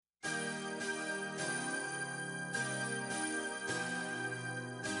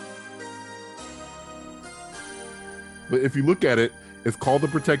But if you look at it, it's called The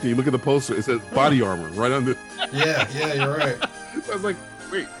Protector. You look at the poster, it says body armor right under. Yeah, you're right. I was like,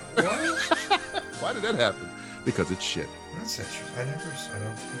 wait, what? Why did that happen? Because it's shit. That's interesting. I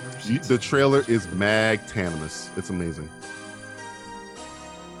don't think I've The trailer is magtanimous. It's amazing.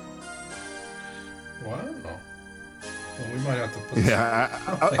 Wow. Well, we might have to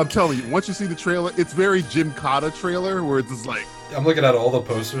put I'm telling you, once you see the trailer, it's very Jim Cotta trailer where it's just like. I'm looking at all the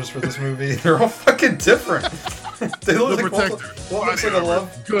posters for this movie. They're all fucking different. They look The like Protector. One looks like a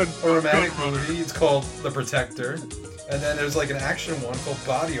Good. romantic movie. It's called The Protector. And then there's like an action one called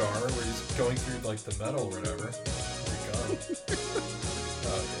Body Armor where he's going through like the metal or whatever.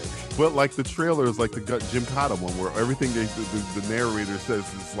 But like the trailer is like the Jim Cotta one where everything the narrator says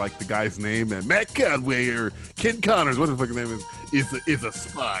is like the guy's name and Matt Conway or Ken Connors, what the fucking name is a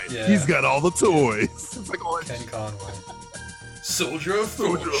spy. Yeah. He's got all the toys. It's like Ken Conway. Soldier of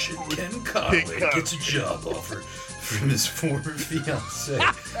Fortune, Ken Conway gets a job offer from his former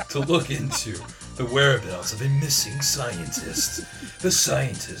fiancée to look into the whereabouts of a missing scientist. The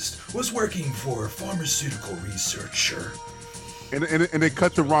scientist was working for a pharmaceutical researcher. And they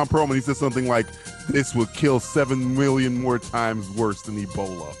cut to Ron Perlman. He says something like, "This will kill 7 million more times worse than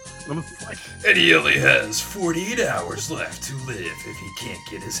Ebola." And I'm just like, and he only has 48 hours left to live if he can't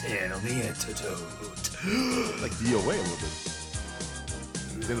get his hand on the antidote. Like DOA a little bit.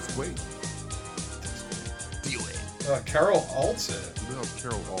 Dennis Quaid. DOA. Carol Alt in it. No,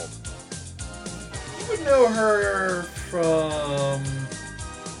 Carol Alt. You would know her from.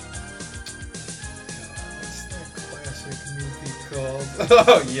 Called.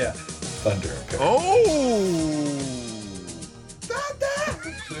 Oh yeah, Thunder. Okay. Oh,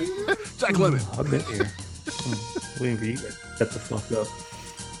 Jack Lemmon. I've been here. Waiting for you guys. Shut the fuck up.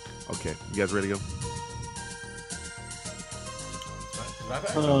 Okay, you guys ready to go?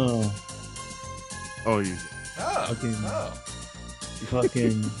 Oh, you.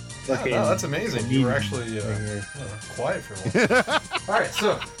 Fucking. Yeah, no, that's amazing. You were actually quiet for a while. All right,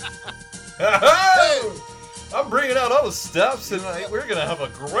 so. I'm bringing out all the steps tonight. We're going to have a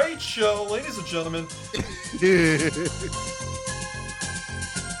great show, ladies and gentlemen.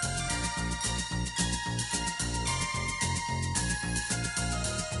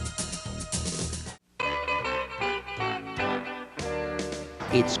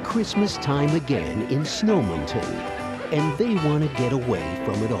 It's Christmas time again in Snowmonton, and they want to get away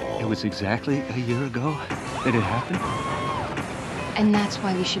from it all. It was exactly a year ago that it happened. And that's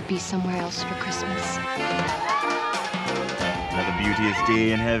why we should be somewhere else for Christmas. Another beauteous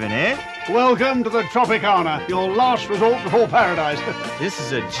day in heaven, eh? Welcome to the Tropicana, your last resort before paradise. This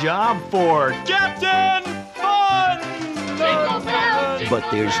is a job for Captain Fun! But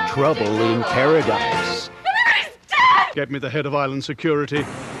there's trouble in paradise. Get me the head of island security.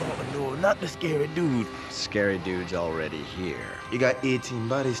 Oh no, not the scary dude. Scary dude's already here. You got 18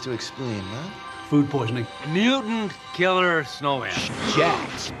 bodies to explain, huh? Food poisoning. Mutant killer snowman.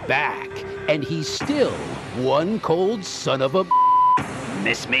 Jack's back, and he's still one cold son of a.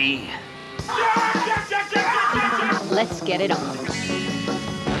 Miss me? Let's get it on.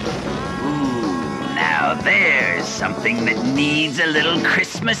 Ooh, now there's something that needs a little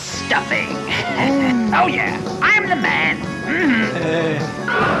Christmas stuffing. Oh yeah, I'm the man.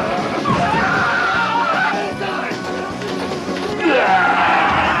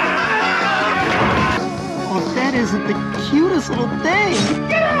 Oh, that isn't the cutest little thing.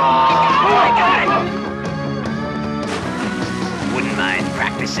 Oh my God! Wouldn't mind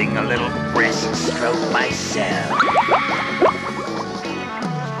practicing a little breaststroke myself.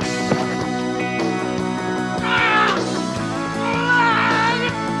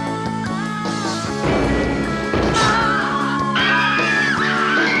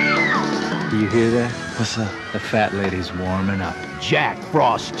 Do you hear that? What's up? The fat lady's warming up. Jack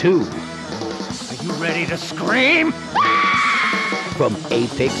Frost 2. Are you ready to scream? From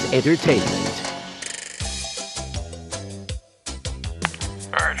Apex Entertainment.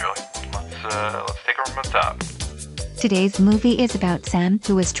 All right, Julie. Let's take her from the top. Today's movie is about Sam,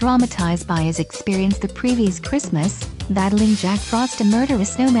 who was traumatized by his experience the previous Christmas, battling Jack Frost, a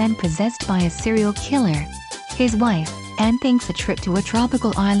murderous snowman possessed by a serial killer. His wife, Anne, thinks a trip to a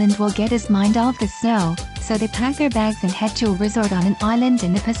tropical island will get his mind off the snow, so they pack their bags and head to a resort on an island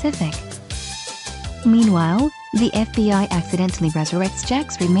in the Pacific. Meanwhile, the FBI accidentally resurrects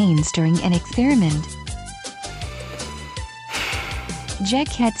Jack's remains during an experiment. Jack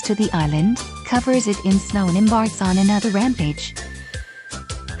heads to the island, covers it in snow and embarks on another rampage.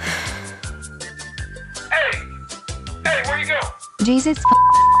 Hey, where you go? Jesus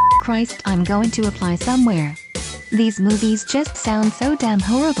Christ, I'm going to apply somewhere. These movies just sound so damn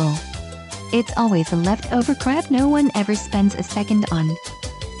horrible. It's always the leftover crap no one ever spends a second on.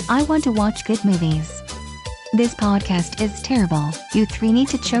 I want to watch good movies. This podcast is terrible. You three need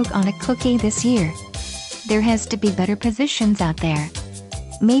to choke on a cookie this year. There has to be better positions out there.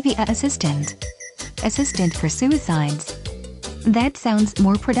 Maybe a assistant. Assistant for suicides. That sounds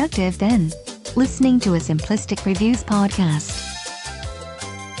more productive than listening to a simplistic reviews podcast.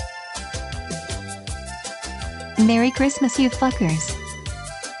 Merry Christmas, you fuckers.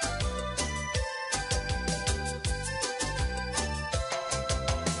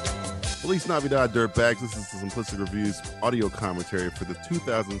 Feliz Navidad, dirtbags. This is the Simplistic Reviews audio commentary for the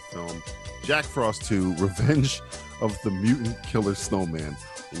 2000 film Jack Frost 2, Revenge of the Mutant Killer Snowman.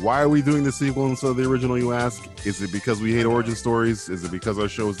 Why are we doing the sequel instead of the original, you ask? Is it because we hate origin stories? Is it because our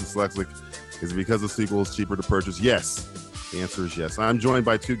show is dyslexic? Is it because the sequel is cheaper to purchase? Yes. The answer is yes. I'm joined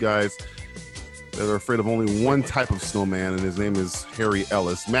by two guys that are afraid of only one type of snowman, and his name is Harry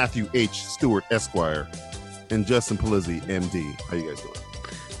Ellis, Matthew H. Stewart, Esquire, and Justin Polizzi, MD. How you guys doing?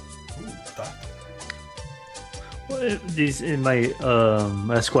 These in my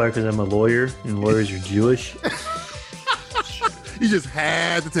Esquire because I'm a lawyer and lawyers are Jewish. You just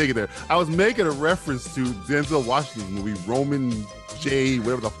had to take it there. I was making a reference to Denzel Washington's movie Roman J.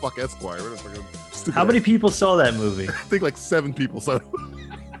 whatever the fuck Esquire. How many people saw that movie? I think like 7 people saw it.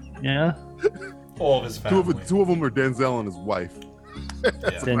 Yeah. All of his family. Two of them are Denzel and his wife.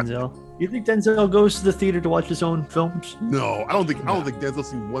 Denzel. You think Denzel goes to the theater to watch his own films? No, I don't think Denzel's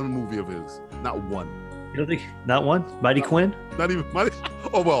seen one movie of his. Not one. You don't think? Not one? Mighty Quinn? Not even Mighty.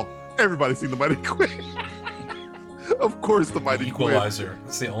 Oh well, everybody's seen the Mighty Quinn. Of course, the Mighty Equalizer. Quinn.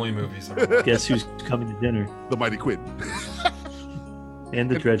 That's the only movies I've watched. Guess who's coming to dinner? The Mighty Quinn.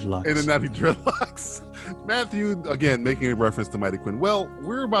 And the dreadlocks. And the Nappy dreadlocks. Matthew, again, making a reference to Mighty Quinn. Well,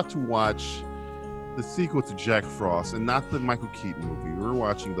 we're about to watch the sequel to Jack Frost, and not the Michael Keaton movie. We're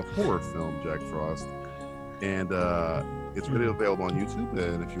watching the horror film Jack Frost, and it's really available on YouTube.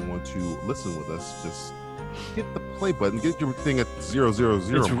 And if you want to listen with us, just hit the play button. Get your thing at 000.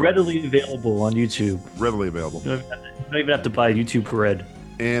 It's readily available on YouTube. Readily available. You don't even have to buy YouTube Red.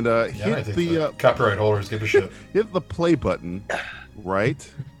 And hit the copyright holders give a shit. Hit the play button right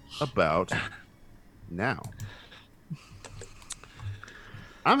about now.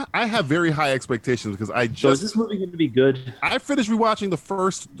 I have very high expectations because So is this movie going to be good? I finished rewatching the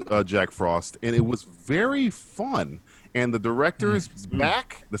first Jack Frost, and it was very fun. And the director is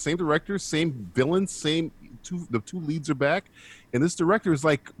back, the same director, same villains, the two leads are back, and this director is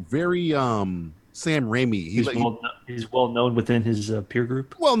like very Sam Raimi. He's well known within his peer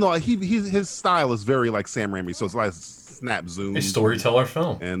group. Well, no, his style is very like Sam Raimi, so it's like snap zoom, a storyteller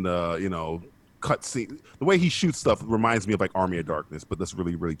film, and cut scene. The way he shoots stuff reminds me of like Army of Darkness, but that's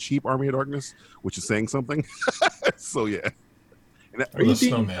really, really cheap Army of Darkness, which is saying something. So yeah. Are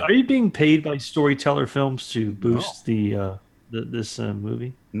you being paid by Storyteller Films to boost this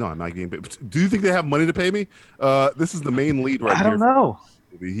movie? No, I'm not getting paid. Do you think they have money to pay me? This is the main lead right here. I don't know.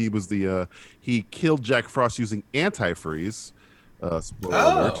 He was he killed Jack Frost using antifreeze.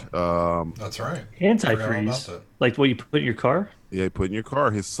 Alert. That's right. Antifreeze, like what you put in your car? Yeah, he put in your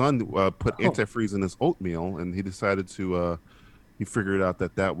car. His son put antifreeze in his oatmeal, and he decided to. He figured out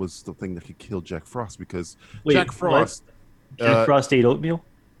that was the thing that could kill Jack Frost because Jack Frost. Jack Frost ate oatmeal?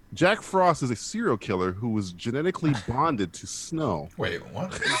 Jack Frost is a serial killer who was genetically bonded to snow. Wait,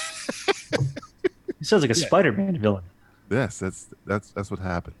 what? He sounds like a Spider-Man villain. Yes, that's what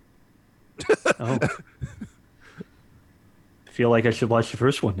happened. Oh. I feel like I should watch the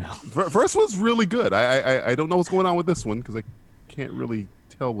first one now. First one's really good. I don't know what's going on with this one because I can't really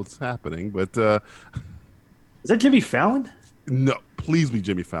tell what's happening. But is that Jimmy Fallon? No, please be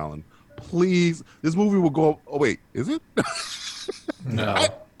Jimmy Fallon. Please, this movie will go. Oh wait, is it? No.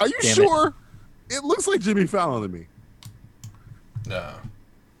 Are you sure? It looks like Jimmy Fallon to me. No.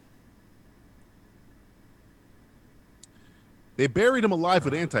 They buried him alive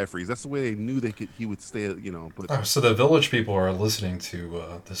with antifreeze. That's the way they knew he would stay. But so the village people are listening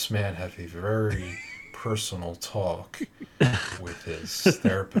to this man have a very personal talk with his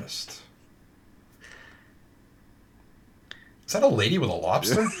therapist. Is that a lady with a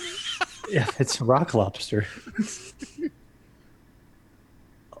lobster? Yeah, it's a rock lobster.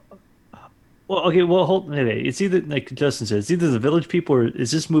 Well, okay. Well, hold. It's either like Justin said. It's either the village people, or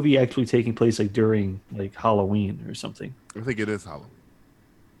is this movie actually taking place like during like Halloween or something? I think it is Halloween.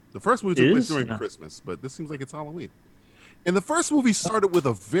 The first movie took place during Christmas, but this seems like it's Halloween. And the first movie started with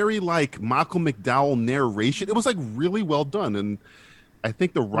a very like Malcolm McDowell narration. It was like really well done, and I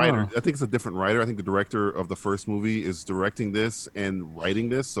think the writer, I think it's a different writer. I think the director of the first movie is directing this and writing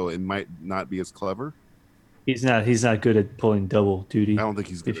this, so it might not be as clever. He's not good at pulling double duty. I don't think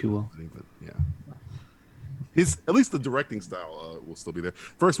he's good if you will. But yeah. At least the directing style will still be there.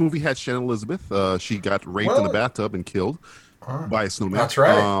 First movie had Shannon Elizabeth. She got raped in the bathtub and killed by a snowman. That's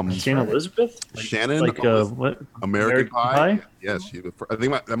right. Shannon Elizabeth? Shannon, what? American Pie? Yes, I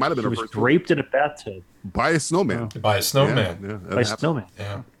think that might have been She her was first raped in a bathtub by a snowman. By a snowman. Yeah, by a snowman.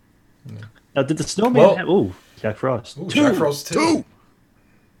 Yeah. Now, did the snowman have... Jack Frost. Ooh, Jack Frost 2.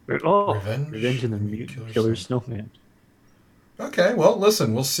 Oh, Revenge Revenge of the Mutant Killer Snowman. Okay, well,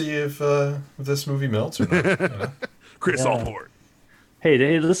 listen, we'll see if this movie melts or not. You know? Chris Allport.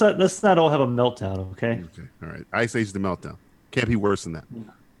 Hey, let's not all have a meltdown, okay? Okay, all right. Ice Age the meltdown. Can't be worse than that.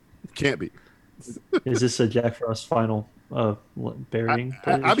 Can't be. Is this a Jack Frost final burying?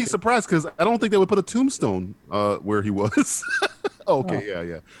 I'd be surprised because I don't think they would put a tombstone where he was.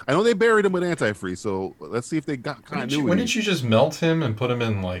 Yeah. I know they buried him with antifreeze, so let's see if they got continuity. Why didn't you just melt him and put him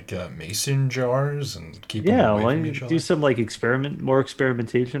in like mason jars and keep him away from each other? Do some like more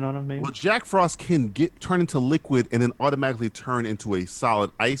experimentation on him, maybe. Well, Jack Frost can turn into liquid and then automatically turn into a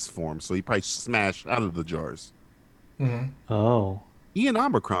solid ice form, so he probably smashed out of the jars. Mm-hmm. Oh, Ian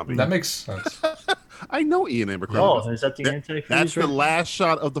Abercrombie. That makes sense. I know Ian Abercrombie. Oh, is that the antifreeze? That's the last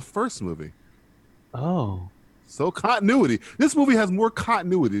shot of the first movie. Oh. So continuity. This movie has more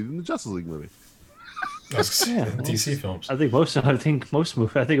continuity than the Justice League movie. DC films. I think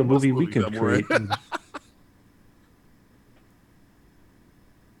a movie we can create.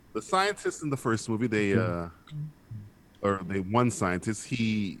 The scientists in the first movie, one scientist,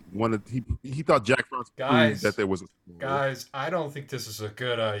 he thought Jack Frost proved that there was Guys, I don't think this is a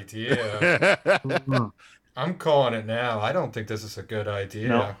good idea. I'm calling it now. I don't think this is a good idea.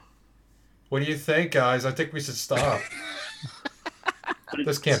 No. What do you think, guys? I think we should stop.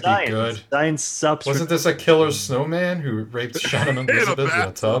 This can't Science. be good. Science stops. Wasn't this a killer snowman who raped Shannon Elizabeth in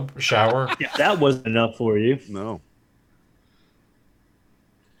a tub shower? Yeah, that wasn't enough for you. No.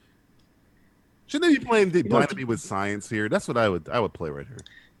 Shouldn't they be playing Blinded Me with Science here? That's what I would play right here.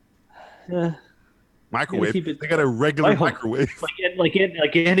 Yeah. Microwave. They got a regular microwave. Like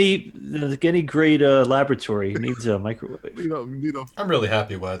any great laboratory needs a microwave. You know. I'm really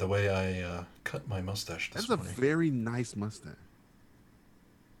happy by the way I cut my mustache this morning. That's a very nice mustache.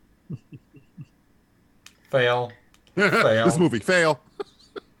 Fail. Fail. This movie, fail.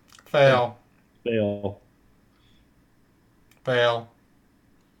 Fail. Fail. Fail.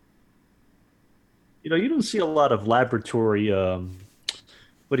 You don't see a lot of laboratory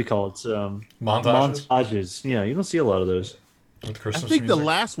what do you call it? Montages. Yeah, you don't see a lot of those. I think the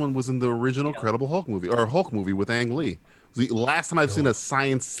last one was in the original Incredible Hulk movie, or Hulk movie with Ang Lee. It was the last time I've seen a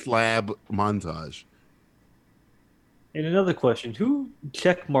science lab montage. And another question: who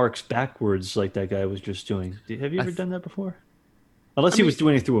check marks backwards like that guy was just doing? Have you ever done that before? Unless he was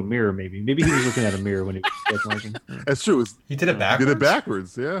doing it through a mirror, maybe. Maybe he was looking at a mirror when he was check marking. That's true. He did it backwards. Did it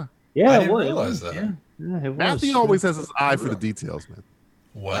backwards? Yeah. Yeah, I didn't realize that. Yeah, it was. Matthew always has his eye for the details, man.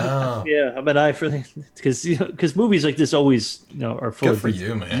 Wow. Yeah, I'm an eye for because movies like this always are full Good of for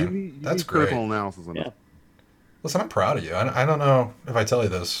you, man. You That's need great. critical analysis on that. Listen, I'm proud of you. I don't know if I tell you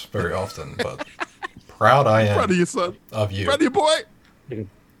this very often, but proud I am. Proud of you, son. Of you. Proud of you, boy. The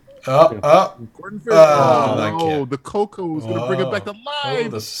cocoa is going to bring it back to life. Oh,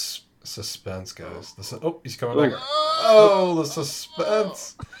 the suspense, guys. He's coming back. Oh, the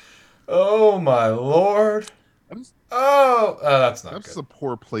suspense. Oh, my Lord. That's not good. That's a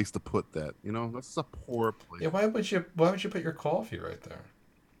poor place to put that. That's a poor place. Yeah, why would you put your coffee right there?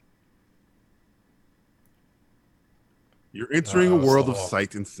 You're entering a world of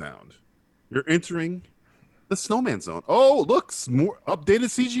sight and sound. You're entering the snowman zone. Oh, look, more updated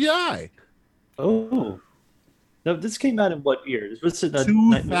CGI. Oh. No, this came out in what year? Was it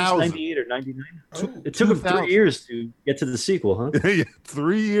 98 or 99? It took them 3 years to get to the sequel, huh? Yeah,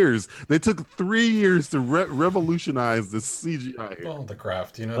 3 years. They took 3 years to revolutionize the CGI here. Well, the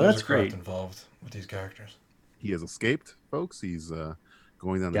craft. There's that's a craft great. involved with these characters. He has escaped, folks. He's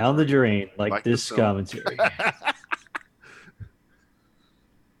going down the drain like this commentary.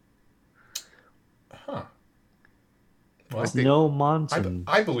 Huh. Well, no Monson.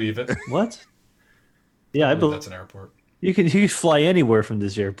 I believe it. What? Yeah, I believe that's an airport. You can fly anywhere from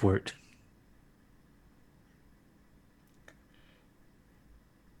this airport.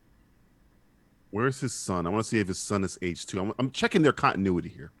 Where's his son? I want to see if his son is aged too. I'm checking their continuity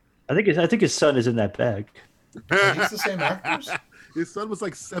here. I think his son is in that bag. Are these the same actors? His son was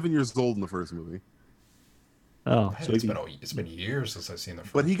like 7 years old in the first movie. Oh, so it's been years since I've seen the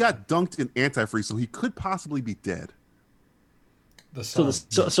first. But he got dunked in antifreeze, so he could possibly be dead. The So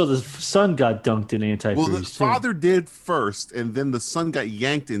son. so the son got dunked in antifreeze. Well, the too. father did first, and then the son got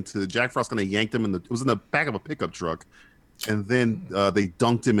yanked into. Jack Frost kind of yanked him it was in the back of a pickup truck, and then they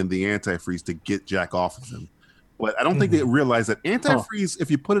dunked him in the antifreeze to get Jack off of him. But I don't think they realized that antifreeze, if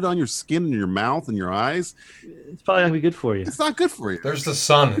you put it on your skin and your mouth and your eyes, It's probably gonna be good for you. it's not good for you. There's the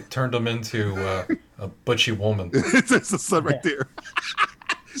son. It turned him into a butchy woman. It's the son right there.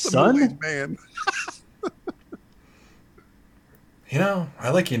 Son? Middle-aged man. You know,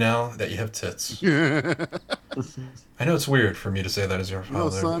 I like you now that you have tits. I know it's weird for me to say that as your No,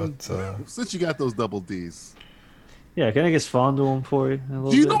 father, son. but Since you got those double D's. Yeah, can I get fondle him for you? A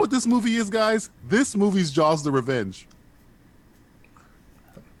little Do you bit? know what this movie is, guys? This movie's Jaws the Revenge.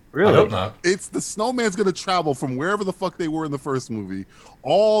 Really? I hope not. It's the snowman's going to travel from wherever the fuck they were in the first movie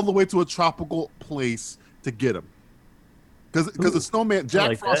all the way to a tropical place to get him. Because the snowman, Jack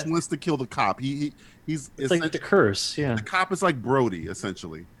like Frost that. wants to kill the cop. He's It's like the curse. Yeah. the cop is like Brody,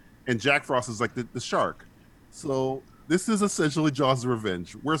 essentially. And Jack Frost is like the shark. So this is essentially Jaws the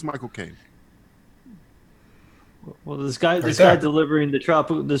Revenge. Where's Michael Caine? Well, this guy there. delivering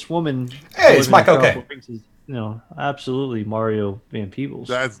this woman. Hey, it's delivering Michael the Caine. tropical drinks is, absolutely Mario Van Peebles.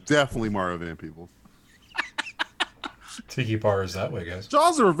 That's definitely Mario Van Peebles. Tiki bar is that way, guys.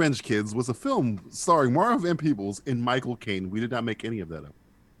 Jaws the Revenge Kids was a film starring Mario Van Peebles and Michael Caine. We did not make any of that up.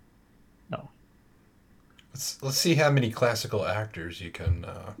 No. Let's see how many classical actors you can.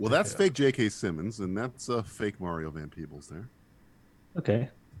 Well, that's fake J.K. Simmons, and that's fake Mario Van Peebles there. Okay.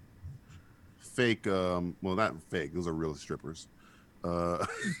 Fake, well, not fake. Those are real strippers. I've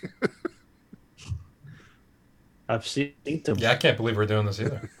seen them. Yeah, I can't believe we're doing this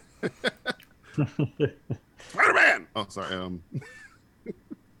either. Spider-Man! Oh, sorry.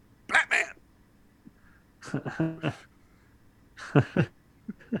 Batman!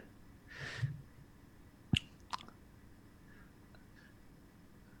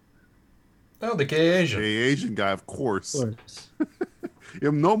 Oh, the gay Asian. Gay Asian guy, of course. Of course.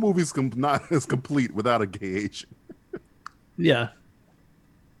 No movie's not as complete without a gay Asian. Yeah.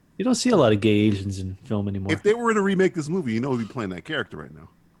 You don't see a lot of gay Asians in film anymore. If they were to remake this movie, you know who'd be playing that character right now.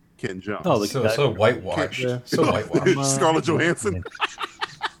 Ken Jones. Oh, So whitewashed. So whitewashed. Scarlett Johansson.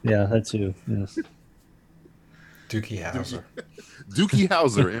 Yeah, that too. Yes. Dookie Howser. Dookie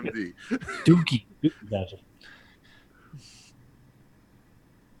Howser, MD. Dookie Howser.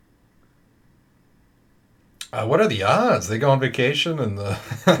 What are the odds? They go on vacation and the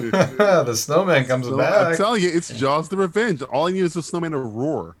the snowman comes So, back. I'm telling you, it's Jaws the Revenge. All I need is a snowman to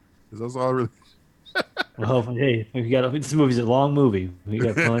roar. That's all I really. Well, hey, this movie's a long movie. We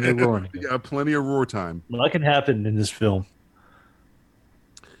got plenty of roaring. You got plenty of roar time. A lot can happen in this film.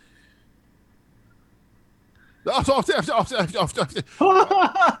 He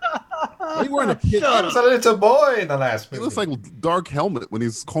wearing a kid. I was a little boy in the last He movie. looks like Dark Helmet when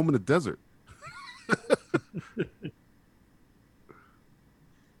he's combing the desert.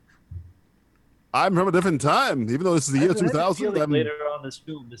 I'm from a different time, even though this is the year I have a 2000. feeling later on this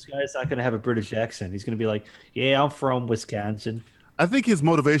film, this guy's not going to have a British accent. He's going to be like, "Yeah, I'm from Wisconsin." I think his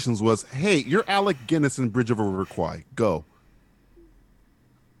motivations was, "Hey, you're Alec Guinness in Bridge Over River Kwai. Go."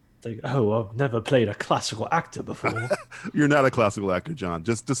 It's like, "Oh, I've never played a classical actor before." You're not a classical actor, John.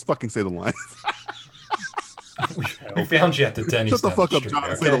 Just fucking say the line. We found you at the Denny's. Shut the down fuck up, street, John.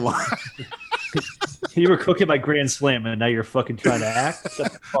 okay? Say the line. You were cooking my Grand Slam, and now you're fucking trying to act.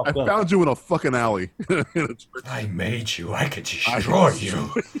 Shut the fuck I up. found you in a fucking alley. I made you. I could destroy you.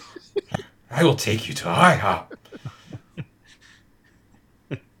 I will take you to IHOP.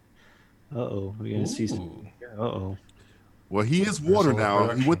 Uh-oh, we're gonna see some. Uh-oh. Well, he is water There's a now.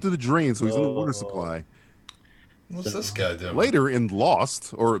 production. He went through the drain, so he's in the water supply. What's this guy doing? Later in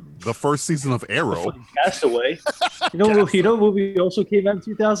Lost, or the first season of Arrow. Castaway. You know what movie also came out in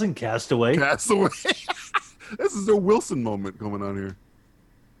 2000? Castaway. Castaway. This is a Wilson moment going on here.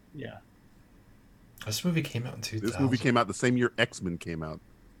 Yeah. This movie came out in 2000. This movie came out the same year X-Men came out.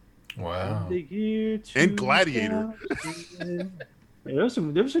 Wow. The year And Gladiator. 2000. Yeah, there was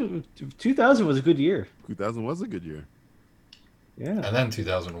some 2000 was a good year. 2000 was a good year. Yeah. And then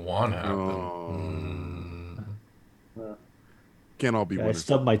 2001 happened. Oh. Can't all be I winners.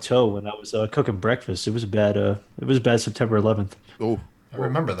 stubbed my toe when I was cooking breakfast. It was bad. It was bad September 11th. Oh, I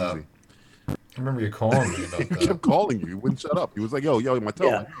remember that. I remember you calling me about He that. kept calling you. He wouldn't shut up. He was like, yo, my toe.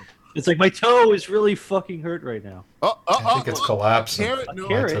 Yeah. It's like my toe is really fucking hurt right now. I think it's collapsing. Carrot, My no.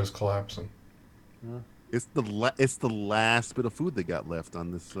 toe's collapsing. It's the last bit of food they got left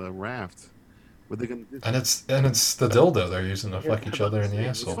on this raft. What they gonna do? And it's the dildo they're using to fuck each other in the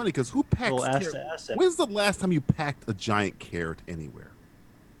It's asshole. funny because who packs Little ass carrot? to ass. When's the last time you packed a giant carrot anywhere?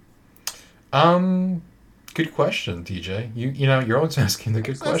 Good question, DJ. You know, you're always asking the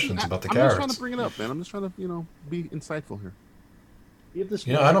good questions about the I'm carrots. just trying to bring it up, man. I'm just trying to, be insightful here. You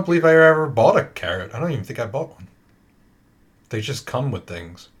know, I don't believe I ever bought a carrot. I don't even think I bought one. They just come with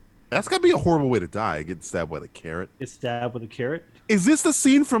things. That's gotta be a horrible way to die. Get stabbed with a carrot. Get stabbed with a carrot. Is this the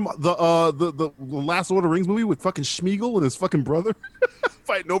scene from the Last Lord of the Rings movie with fucking Schmeagol and his fucking brother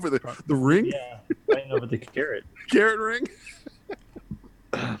fighting over the ring? Yeah, fighting over the carrot. Carrot ring.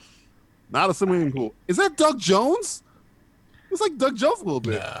 Not a swimming pool. Is that Doug Jones? It's like Doug Jones a little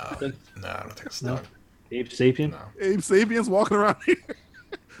bit. No, I don't think it's Doug. Abe Sapien. Abe Sapien's walking around here.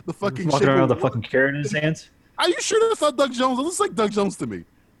 The fucking walking around with a fucking carrot in his hands. Are you sure that's not Doug Jones? It looks like Doug Jones to me.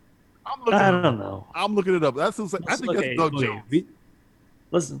 I don't know. I'm looking it up. I think that's Doug Jones.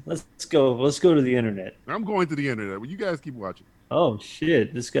 Let's go. Let's go to the internet. I'm going to the internet. Well, you guys keep watching. Oh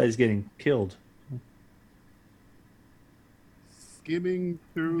shit! This guy's getting killed. Skimming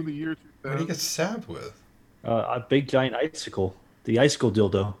through the year 2000. What did he get stabbed with? A big giant icicle. The icicle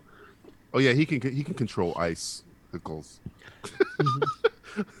dildo. Oh yeah, he can control icicles.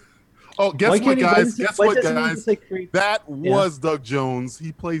 Oh, guess what, guys? That was Doug Jones.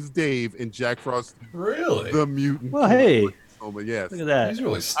 He plays Dave in Jack Frost. Really? The Mutant. Well, hey. Oh, but yes. Look at that. He's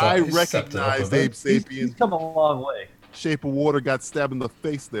really I recognize Abe Sapien. He's come a long way. Shape of Water got stabbed in the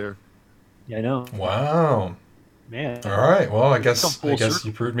face there. Yeah, I know. Wow. Man. All right. Well, I guess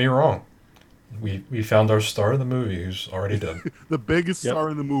you proved me wrong. We found our star of the movie who's already dead. The biggest star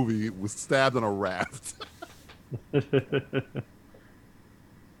in the movie was stabbed on a raft.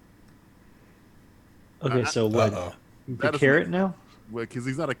 Okay, so what? The carrot now? Well, because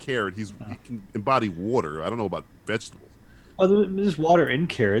he's not a carrot. He can embody water. I don't know about vegetables. Oh, there's water in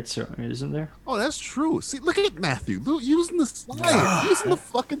carrots, isn't there? Oh, that's true. See, look at Matthew. Look, using the science. Using the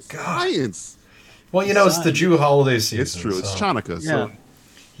fucking science. Well, you know, it's the Jew holiday season. It's true. It's Chanukah. Yeah.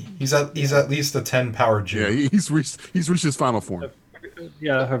 So he's at least a 10-power Jew. yeah, he's reached his final form.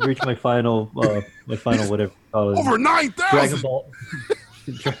 Yeah, I've reached my final whatever. Over 9,000.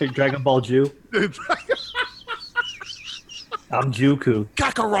 Dragon Ball Jew. I'm Juku.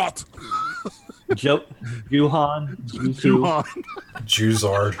 Kakarot. Juhan. Juku.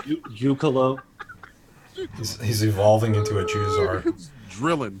 Juzard. Jukalo. He's evolving into a Juzard.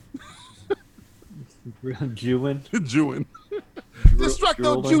 Drilling. Jewin. Jewin.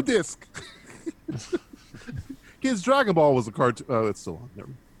 Destructo Judisk. Kids, Dragon Ball was a cartoon. Oh, it's still on. Never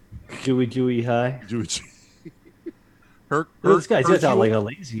mind. Jewy high. Jewy. This guy's got out like a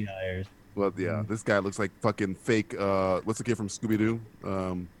lazy eye. Well, yeah, this guy looks like fucking fake. What's the kid from Scooby Doo?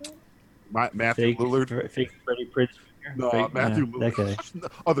 Matthew Lillard. Fake Freddy Prinze. No, Matthew Lillard. That guy.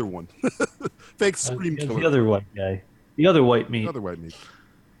 Other one. Fake Scream Killer. The other white guy. The other white meat. Other white meat.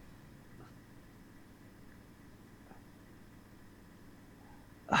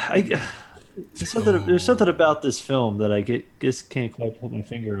 There's something about this film that I just can't quite put my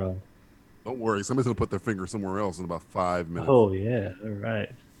finger on. Don't worry, somebody's gonna put their finger somewhere else in about 5 minutes. Oh yeah, all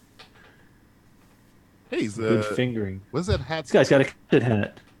right. Hey, he's good fingering. What's that hat? This guy's got a captain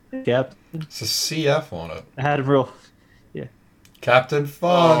hat. Captain. It's a CF on it. I had him real. Yeah. Captain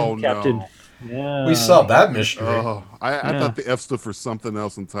Fun. Oh Captain. no. Yeah. We solved that mystery. Oh, I thought the F stood for something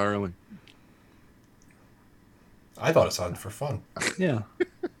else entirely. I thought it sounded for fun. Yeah.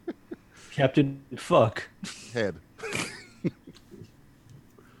 Captain Fuck. Head.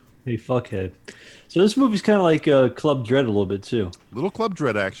 Hey, fuckhead. So this movie's kind of like Club Dread a little bit too. Little Club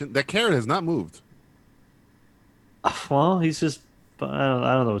Dread action. That carrot has not moved. Well, he's just.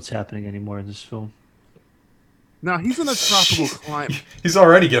 I don't know what's happening anymore in this film. Now he's in a tropical climate. He's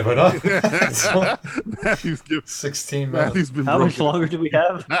already given up. Matthew's given 16 minutes. Matthew's been How much longer do we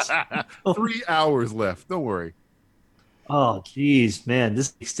have? 3 hours left. Don't worry. Oh, jeez, man.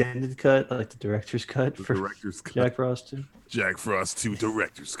 This extended cut, like the director's cut for director's cut. Jack Frost 2. Jack Frost 2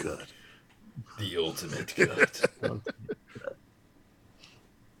 director's cut. The ultimate cut.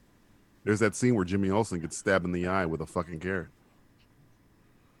 There's that scene where Jimmy Olsen gets stabbed in the eye with a fucking carrot.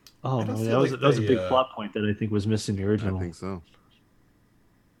 Oh, man, that was a big plot point that I think was missing in the original. I think so.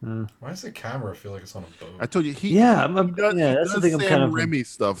 Why does the camera feel like it's on a boat? I told you he does that's the thing. I'm kind of Sam Raimi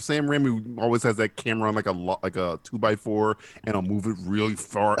stuff. Sam Raimi always has that camera on like a 2x4, and I'll move it really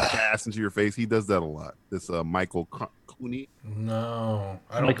fast into your face. He does that a lot. This Michael Clooney. No,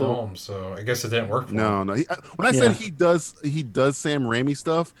 I don't know him, so I guess it didn't work for him. No. When I said he does Sam Raimi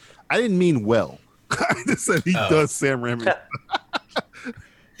stuff, I didn't mean well. I just said he does Sam Raimi.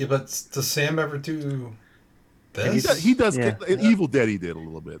 Yeah, but does Sam ever do this? He does. Evil Dead. He did a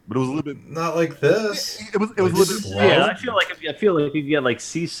little bit, but it was a little bit not like this. It was a little bit slow. Yeah, I feel like you get like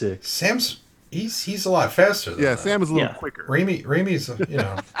seasick. Sam's he's a lot faster. Than that. Sam is a little quicker. Raimi's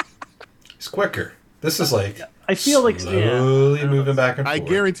he's quicker. This is like I feel like slowly moving back and I forth.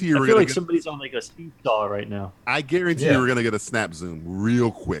 guarantee you I we're feel gonna like get, somebody's on like a seesaw right now. I guarantee Yeah. you we're gonna get a snap zoom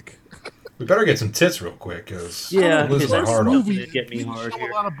real quick. We better get some tits real quick, because Yeah, I'm losing my because heart that's on. gonna get me hard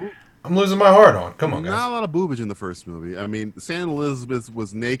here. I'm losing my heart on. Come on, Not guys. a lot of boobage in the first movie. I mean, Santa Elizabeth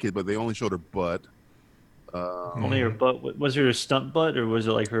was naked, but they only showed her butt. Only her butt. Was her a stunt butt or was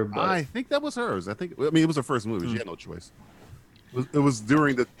it like her butt? I think that was hers. I mean, it was her first movie. She had no choice. It was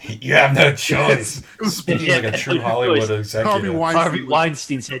during the. You have no choice. It was Speaking like a true Hollywood executive. Harvey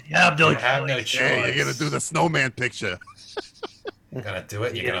Weinstein said, "You have no You have no choice." Hey, you're gonna do the snowman picture. You're gonna do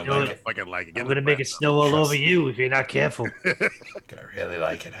it. You're Yeah, gonna do like it. it. Fucking like it. I'm gonna make it snow all over you if you're not careful. You're gonna really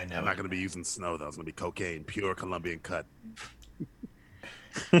like it. I know. I'm not gonna be using snow though. It's gonna be cocaine, pure Colombian cut.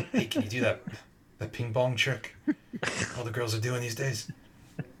 Hey, can you do that ping pong trick all the girls are doing these days?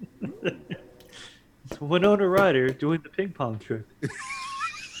 Winona Ryder doing the ping pong trick.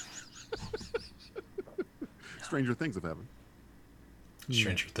 Stranger things have happened.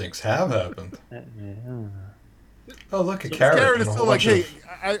 Stranger things have happened. Yeah. Oh, look, a carrot. Karen and is a still whole like, bunch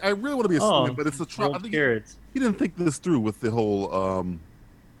hey, I really want to be a snowman, but it's a old I think carrots. he didn't think this through with the whole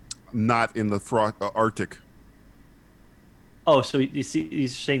not in the Arctic. Oh, so you see,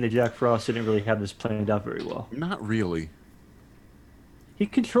 he's saying that Jack Frost didn't really have this planned out very well. Not really. He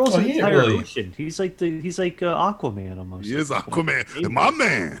controls Oh, the he didn't entire really- ocean. He's like Aquaman almost. He is Aquaman. My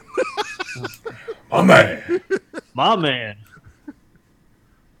man. My man. My man.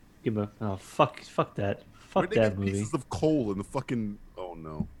 Give him a fuck that. Where'd Fuck they that get movie. pieces of coal in the fucking. Oh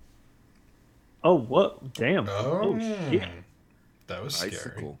no. Oh what? Damn. Oh, Shit. that was scary.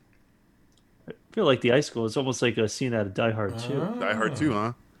 Icicle. I feel like the icicle is almost like a scene out of Die Hard 2. Die Hard 2,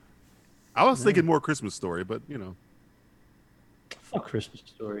 huh? I was thinking more Christmas Story, but you know. Fuck Christmas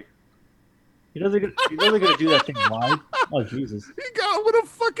Story. You know they're gonna do that thing live. Oh Jesus! He got with a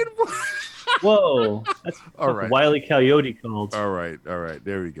fucking. Whoa, that's All what right. Wile E. Coyote called. All right.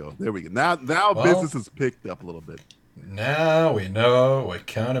 There we go. Now Well- business has picked up a little bit. Now we know what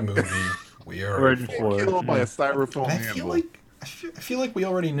kind of movie we are We're in in for. for. Killed by a styrofoam I handle. feel like we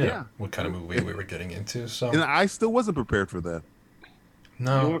already knew Yeah. what kind of movie we were getting into. So And I still wasn't prepared for that.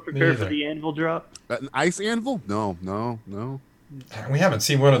 no, You weren't prepared for me the anvil drop? An ice anvil? No. either. We haven't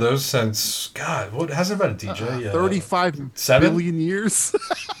seen one of those since God. What hasn't it been a DJ? 35 7? billion years?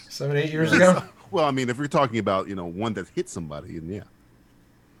 7, 8 years ago. Well, I mean, if you're talking about, one that hit somebody, and yeah.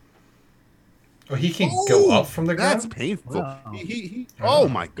 Oh, he can go up from the ground. That's painful. Wow. He oh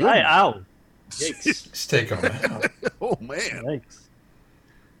my god. Ow! Yikes! Let's take him out. Oh man. Yikes!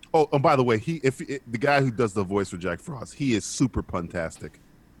 Oh, and by the way, the guy who does the voice for Jack Frost, he is super puntastic.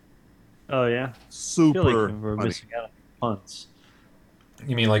 Oh yeah. I feel Super like we're punny. missing out on punts.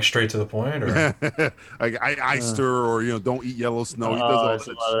 You mean like straight to the point, or like I iced her, or don't eat yellow snow. He does all There's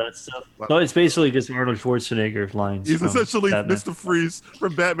that a lot of that shit. stuff. So it's basically just Arnold Schwarzenegger lines. He's from essentially Batman. Mr. Freeze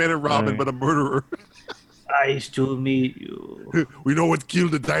from Batman and Robin, Right. but a murderer. I used to meet you. We know what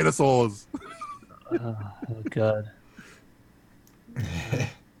killed the dinosaurs. Oh God.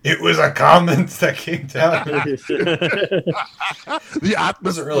 it was a comment that came down. The I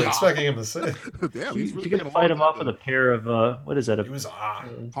wasn't really expecting him to say it. Damn, he's really You're gonna fight him off with a pair of what is that? A It was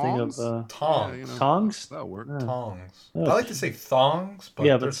thing tongs? of tongs. Yeah, tongs? That'll work. Tongs. Oh. I like to say thongs, but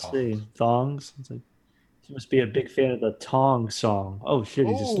Yeah, they're but tongs. say thongs. It's like he must be a big fan of the Tong song. Oh shit,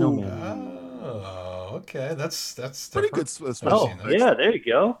 he's a Oh. snowman. Oh, okay. That's Pretty different. good special Oh effects. yeah, there you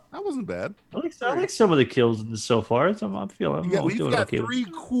go. That wasn't bad. I like some of the kills in this so far. So I'm feeling We've doing got okay. 3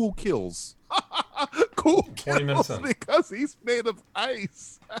 cool kills. Cool 20 minutes kills in. because he's made of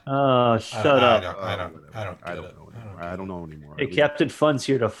ice. Oh, shut up. I don't I don't know anymore. I don't know anymore. Hey, Captain Fun's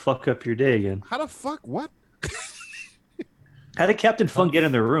here to fuck up your day again. How the fuck? What? How did Captain Fun get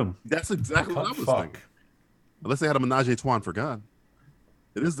in the room? That's exactly what I was Fuck. thinking. Unless they had a menage a trois for God.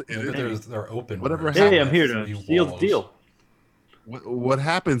 It is. They're open. Whatever rooms. happened. Hey, I'm here to These seal the walls. deal. What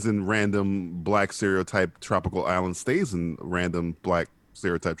happens in random black stereotype tropical island stays in random black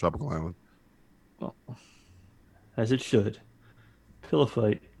stereotype tropical island. Well, as it should. Pillow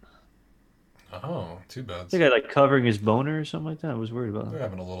fight. Oh, too bad. I think I like covering his boner or something like that. I was worried about They're that.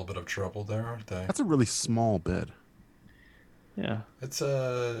 having a little bit of trouble there, aren't they? That's a really small bed. Yeah. It's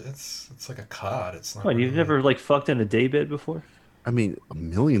like a cot. It's not. What, you've really- never like fucked in a daybed before? I mean,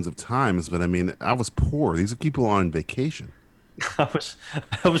 millions of times, but I mean, I was poor. These are people on vacation. I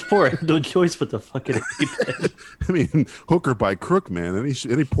was poor. I had no choice but to fucking daybed. I mean, hooker by crook, man.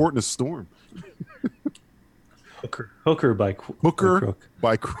 Any port in a storm. Hooker by Hooker crook.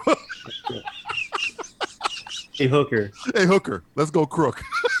 by crook. Hey, Hooker. Hey, hooker, let's go crook.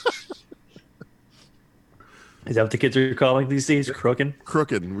 Is that what the kids are calling these days? Crooking?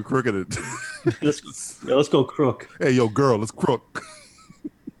 Crooked. We crooked it. let's go crook. Hey, yo, girl, let's crook.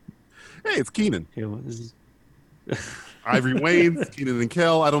 Hey, it's Keenan. Okay, well, this is... Ivory Wayne, Keenan and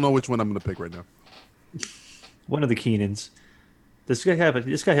Kel. I don't know which one I'm going to pick right now. One of the Keenans. This guy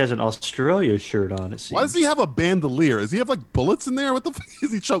has an Australia shirt on. It seems. Why does he have a bandolier? Does he have like bullets in there? What the fuck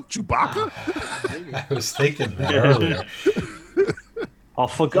is he? Chewbacca? I was thinking that earlier. I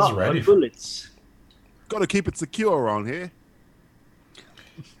forgot my ready bullets. Got to keep it secure around here.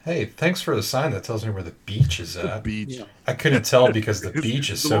 Hey, thanks for the sign that tells me where the beach is at. The beach. Yeah. I couldn't tell because the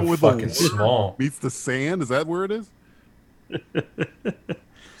beach is The so one with fucking the small. Meets the sand. Is that where it is?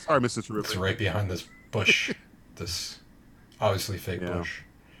 Sorry, Mr. Terrific. It's right behind this bush. This obviously fake bush.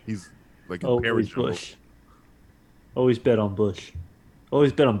 He's like Always Bush. Always bet on Bush.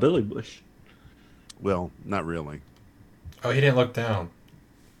 Always bet on Billy Bush. Well, not really. Oh, he didn't look down.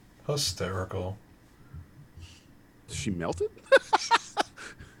 Hysterical. She melted?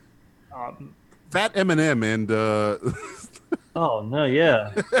 Fat Eminem and oh no,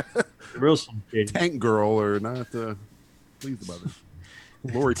 yeah, real some shit. Tank Girl are not pleased about it.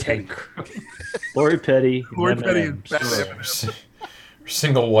 Lori Petty. Lori Petty. Lori Petty and Fat So, Eminem.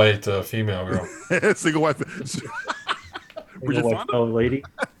 single white female girl. Single white. Bridget White Fonda? old lady.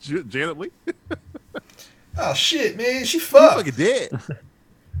 Janet Leigh? Oh shit, man, she She's fucked. fucking dead.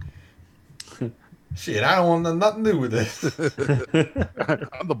 Shit, I don't want nothing to do with this.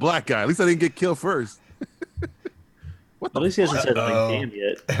 I'm the black guy. At least I didn't get killed first. At least he hasn't said anything damn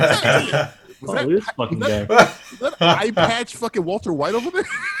yet. Was that, this fucking guy. is that eye patch fucking Walter White over there?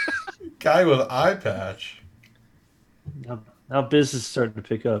 Guy with eye patch. Now business is starting to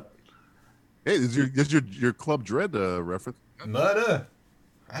pick up. Hey, is your Club Dread reference? Murder.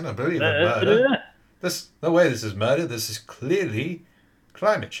 I don't believe in murder. No way this is murder. This is clearly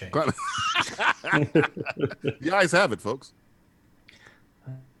climate change. The eyes have it, folks.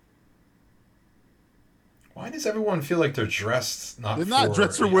 Why does everyone feel like they're dressed They're not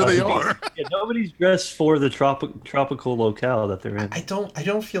dressed for where they are. Yeah, nobody's dressed for the tropical locale that they're in. I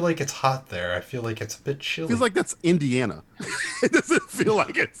don't feel like it's hot there. I feel like it's a bit chilly. Feels like that's Indiana. It doesn't feel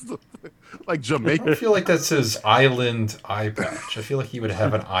like it's like Jamaica. I don't feel like that's his island eye patch. I feel like he would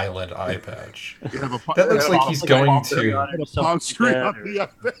have an island eye patch. That looks like he's going to palm tree on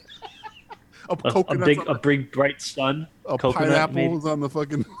the a big bright sun. A coconut pineapple maybe. is on the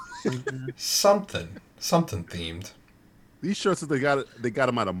fucking something themed. These shirts that they got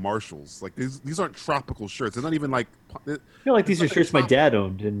them out of Marshalls. Like these aren't tropical shirts. They're not even like. I feel like these are shirts my dad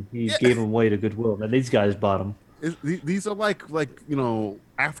owned, and he gave them away to Goodwill. And these guys bought them. These are like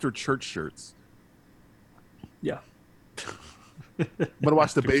after church shirts. Yeah. I'm gonna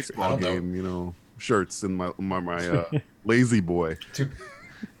watch the baseball game. Shirts in my lazy boy.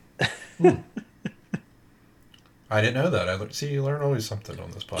 I didn't know that. You learn always something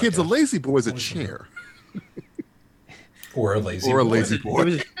on this podcast. Kids, a lazy boy is a chair. Or a lazy boy.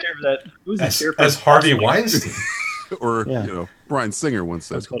 It was a chair as Harvey Weinstein. Or Bryan Singer once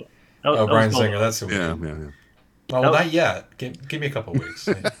said. Bryan Singer. That's who. Yeah. Well, not yet. Give me a couple weeks.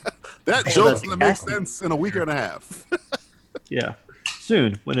 That joke's gonna make sense in a week and a half. Yeah,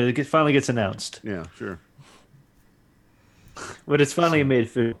 soon when it finally gets announced. Yeah, sure. When it's finally made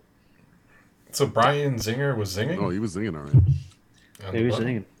food. So Bryan Singer was singing? Oh, he was singing all right. He was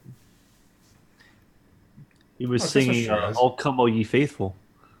singing. He was singing "Oh Come All Ye Faithful."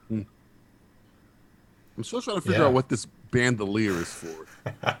 I'm still trying to figure out what this bandolier is for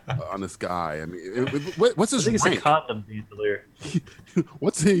on this guy. I mean, what's his rank? It's a condom bandolier.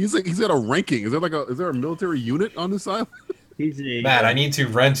 He's got a ranking. Is there a military unit on this island? Matt, I need to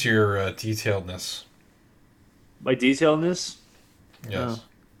rent your detailedness. My detailedness? Yes.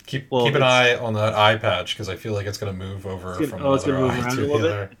 Keep an eye on that eye patch because I feel like it's going to move over from another eye to the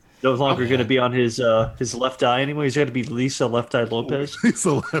other. No longer going to be on his left eye anymore. He's got to be Lisa Left Eye Lopez.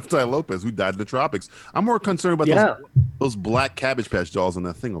 Lisa Left Eye Lopez, who died in the tropics. I'm more concerned about those black Cabbage Patch dolls on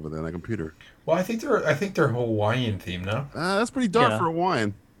that thing over there on that computer. Well, I think they're Hawaiian themed now. That's pretty dark for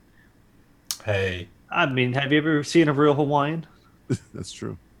Hawaiian. Hey, I mean, have you ever seen a real Hawaiian? That's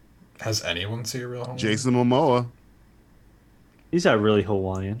true. Has anyone seen a real Hawaiian? Jason Momoa. He's not really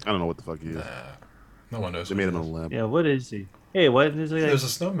Hawaiian. I don't know what the fuck he is. Nah, no one knows. They made him in a lab. Yeah, what is he? Hey, what is he? There's a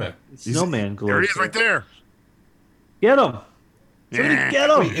snowman. Snowman globe. There he is, right there. Get him! Somebody get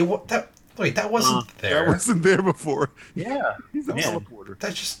him! That wasn't there. That wasn't there before. Yeah, he's a teleporter.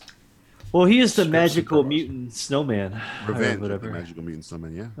 That just. Well, he is the magical mutant snowman. Revenge, whatever. the magical mutant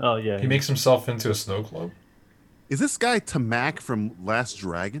snowman. Yeah. Oh yeah. He makes himself into a snow globe. Is this guy Tamak from Last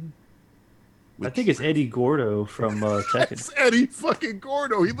Dragon? I think it's Eddie Gordo from Tekken. It's Eddie fucking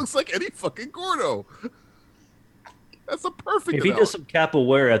Gordo. He looks like Eddie fucking Gordo. That's a perfect. If he does some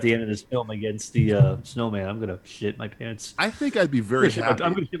capoeira at the end of this film against the snowman, I'm gonna shit my pants. I think I'd be very happy.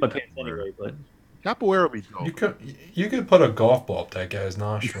 I'm gonna shit my pants anyway, but capoeira would be dope. You could put a golf ball up that guy's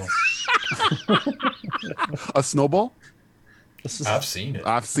nostril. A snowball? I've seen it.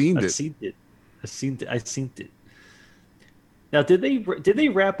 I've seen it. I've seen it. Now, did they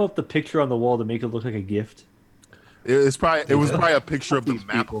wrap up the picture on the wall to make it look like a gift? It was probably a picture of the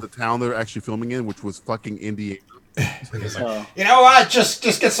map of the town they're actually filming in, which was fucking Indiana. You know what? Just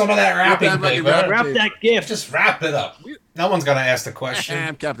get some of that wrapping paper. Wrap that gift. Just wrap it up. No one's gonna ask the question.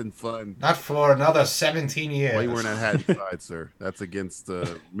 I'm Captain Fun. Not for another 17 years. Why you wearing that hat inside, sir? That's against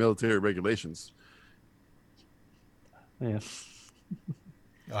military regulations. Yeah.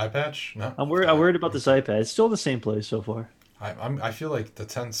 Eye patch? No. I'm worried about this iPad. It's still in the same place so far. I feel like the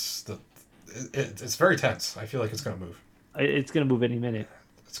tense. It's very tense. I feel like it's gonna move. It's gonna move any minute.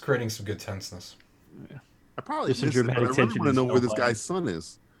 It's creating some good tenseness. Yeah. I probably missed it, but I really want to know where this guy's son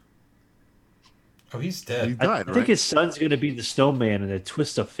is. Oh, he's dead. He died, I think his son's gonna be the snowman in a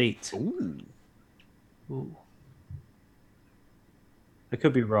twist of fate. Ooh. I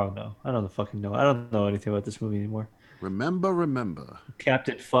could be wrong though. I don't fucking know. I don't know anything about this movie anymore. Remember.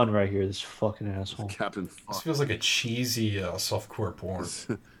 Captain Fun right here, this fucking asshole. Captain Fun. This feels like a cheesy softcore porn.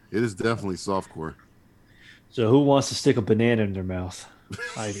 It is definitely softcore. So who wants to stick a banana in their mouth?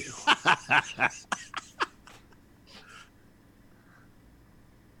 I do.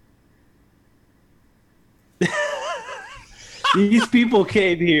 These people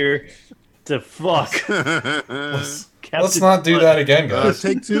came here to fuck. Let's not do that again, guys.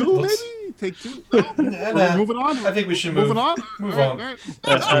 Take two, maybe? Take two? No. We're moving on? I think we should move on. Move on.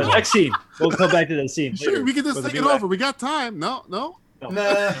 Next scene. We'll come back to that scene. Sure, later. we can just take it over. We got time. No. Nah,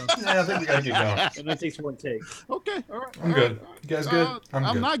 I think we gotta keep going. It only takes one take. Okay, all right. I'm good. You guys good?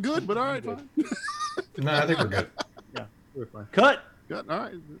 I'm good. not good, but all right, fine. No, I think we're good. Yeah, we're fine. Cut! All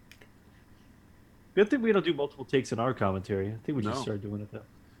right. Good thing we don't do multiple takes in our commentary. I think we just start doing it though.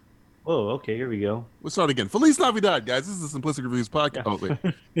 Oh, okay, here we go. We'll start again. Feliz Navidad, guys. This is the Simplistic Reviews podcast. Yeah. Oh, wait.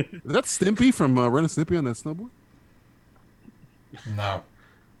 Is that Stimpy from Ren and Stimpy on that snowboard? No.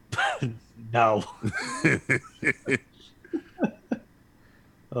 No.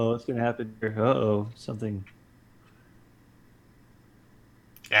 Oh, what's going to happen here? Uh-oh, something.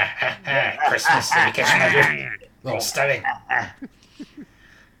 Christmas vacation. Little stuffing.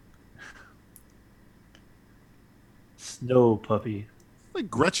 Snow puppy. Like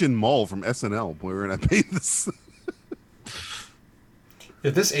Gretchen Mol from SNL. Boy, we're not paying this.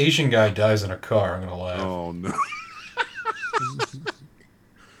 If this Asian guy dies in a car, I'm gonna laugh. Oh no.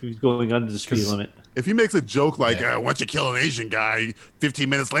 Who's going under the speed limit? If he makes a joke like, once you kill an Asian guy, 15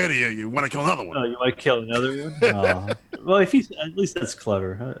 minutes later you want to kill another one. Oh, you might kill another one? Oh. Well, if he's at least that's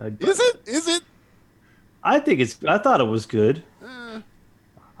clever. Is it? I think it's. I thought it was good.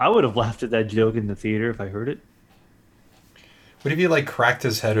 I would have laughed at that joke in the theater if I heard it. What if he like cracked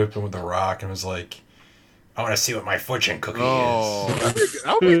his head open with a rock and was like, "I want to see what my fortune cookie is."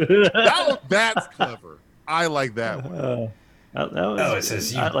 That's clever. I like that one. It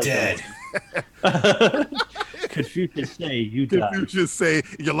says you like dead. Confucius say you died. Confucius say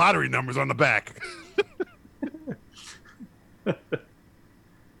your lottery number's on the back.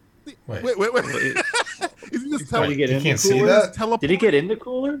 Wait. Is he just Did he get in can't the cooler? see that? Did he get in the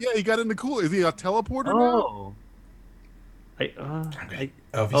cooler? Yeah, he got in the cooler. Is he a teleporter now? If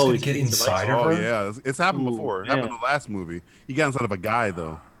he's gonna get inside of her? Oh yeah, it's happened before. It happened in the last movie. He got inside of a guy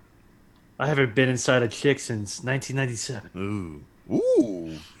though. I haven't been inside a chick since 1997.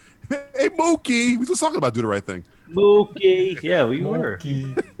 Ooh. Hey Mookie, we were just talking about Do the Right Thing. Mookie, yeah, we were.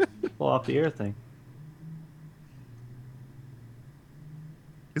 Pull off the air thing.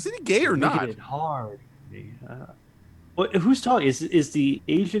 Is he gay or not? Making it hard. Who's talking? Is the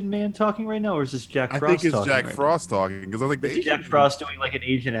Asian man talking right now, or is this Jack Frost? I think it's talking Jack right Frost talking because I think the Asian Jack Frost doing like an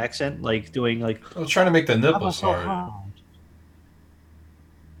Asian accent, like doing like. I was trying to make the nipples hard.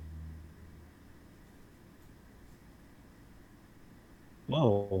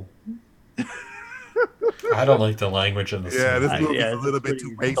 Whoa. I don't like the language in the Yeah, scene. this movie is a little bit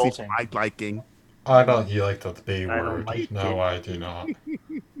too racy for my liking. I don't. You like the B I don't word? like No, I do not.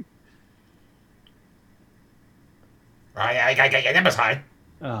 I got your nipples hard.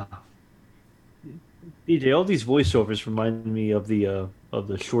 DJ, all these voiceovers remind me of the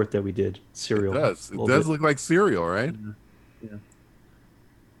short that we did, Serial. It does. It does look like Serial, right? Yeah.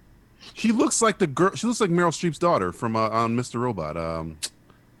 She looks like the girl. She looks like Meryl Streep's daughter from on Mr. Robot. I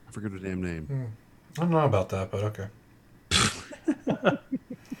forget her damn name. I don't know about that, but okay.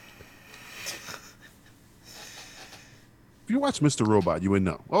 If you watch Mr. Robot, you would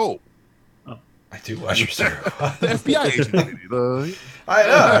know. Oh. I do watch Reservoir. The FBI agent lady.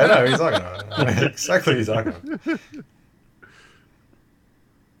 I know what he's talking about. I know exactly what he's talking about.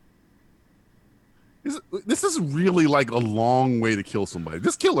 This is really like a long way to kill somebody.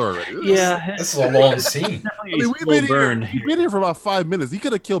 Just kill her already. This is a long scene. We've been here for about 5 minutes. He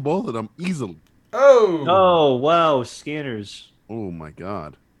could have killed both of them easily. Oh, wow. Scanners. Oh, my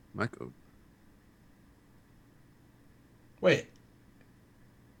God. Michael. Wait.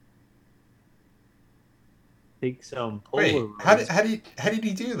 Take some Wait, Polaroids. how did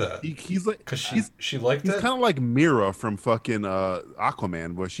he do that? He's like, because she liked he's it. kind of like Mira from fucking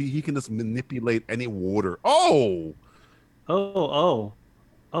Aquaman, where he can just manipulate any water. Oh,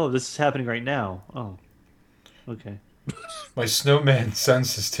 this is happening right now. Oh, okay. My snowman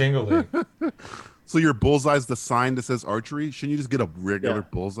sense is tingling. So your bullseye's the sign that says archery? Shouldn't you just get a regular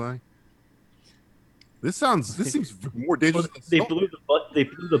bullseye? This seems more dangerous. They blew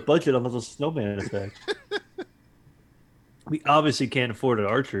the budget on the little snowman effect. We obviously can't afford an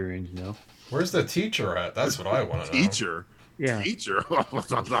archery range, you know. Where's the teacher at? That's what I want to know. Teacher? Yeah. Teacher?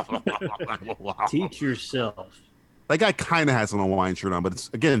 Teach yourself. That guy kind of has an Hawaiian shirt on, but it's,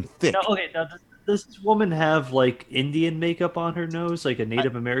 again, thick. Now, does this woman have, like, Indian makeup on her nose, like a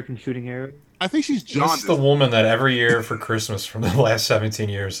Native American shooting arrow? I think she's This John. is the woman that every year for Christmas from the last 17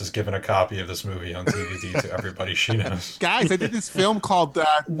 years has given a copy of this movie on DVD to everybody she knows. Guys, I did this film called...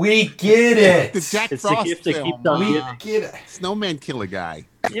 We get it! The Jack It's the Frost gift that film. keeps on We giving. get it! Snowman Killer guy.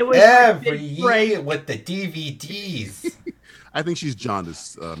 It was Every year with the DVDs. I think she's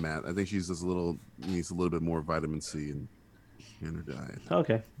jaundiced, Matt. I think she's just needs a little bit more vitamin C in her diet.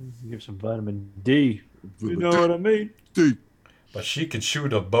 Okay. Give some vitamin D. You know what I mean? D. But she could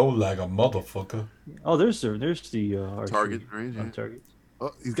shoot a bow like a motherfucker. Oh, there's the Target range. Yeah. Target.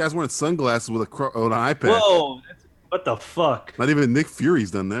 Oh, these guys wearing sunglasses with an iPad. Whoa! What the fuck? Not even Nick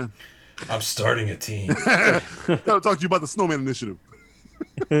Fury's done that. I'm starting a team. Gotta talk to you about the Snowman Initiative.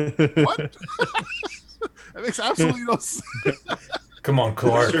 What? That makes absolutely no sense. Come on,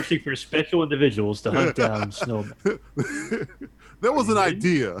 Clark. Searching for special individuals to hunt down snowmen. That was an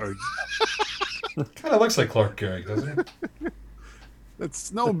idea. Kind of looks like Clark Gregg, doesn't it? That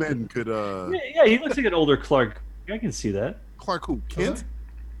Snowman could. Yeah, he looks like an older Clark. I can see that. Clark who? Kent?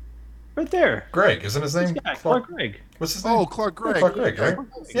 Right there. Greg, isn't his name? Yeah, Clark Gregg. What's his name? Oh, Clark Gregg. Clark Gregg, right?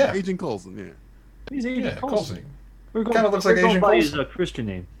 Yeah. Agent Coulson, yeah. He's Agent Coulson. Kind of looks like Agent by his Coulson. Christian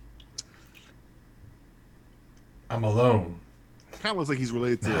name. I'm alone. Kind of looks like he's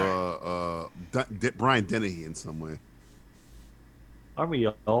related to Brian Dennehy in some way. Aren't we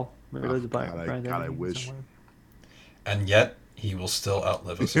all related to Brian God, Dennehy I wish. somewhere? And yet, he will still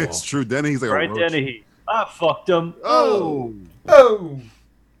outlive us all. It's true. Dennehy's like Brian a roach. Dennehy. I fucked him. Oh.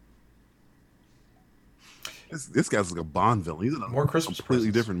 This guy's like a Bond villain. He's in a More Christmas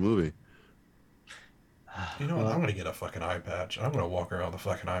completely different movie. You know what? I'm gonna get a fucking eye patch. I'm gonna walk around with a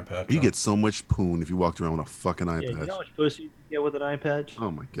fucking eye patch. You get so much poon if you walked around with a fucking eye Yeah, you patch. know how much pussy you can get with an eye patch? Oh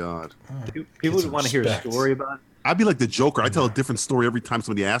my God. People would want to hear a respect. story about it. I'd be like the Joker. I tell a different story every time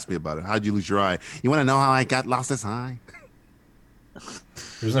somebody asks me about it. How'd you lose your eye? You want to know how I lost this eye?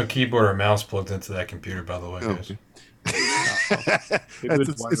 There's no keyboard or mouse plugged into that computer, by the way, guys.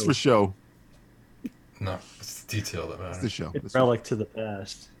 It's for show. No, it's the detail that matters. It's the show. It's relic to the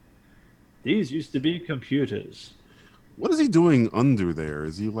past. These used to be computers. What is he doing under there?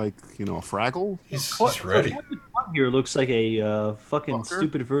 Is he like, a Fraggle? He's ready. One here looks like a fucking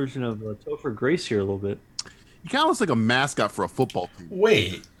stupid version of Topher Grace here a little bit. He kind of looks like a mascot for a football team.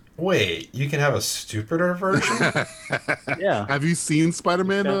 Wait. You can have a stupider version? Yeah. Have you seen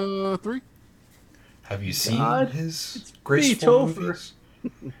Spider-Man 3? Have you seen his Topher. graceful movies?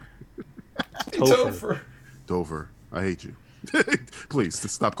 Topher. I hate you. Please,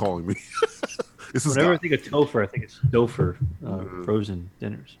 stop calling me. Whenever I think of Topher, I think it's Dofer, frozen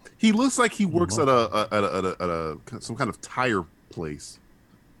dinners. He looks like he works at a some kind of tire place.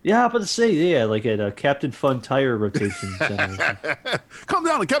 Yeah, but to say, like at a Captain Fun tire rotation center. Come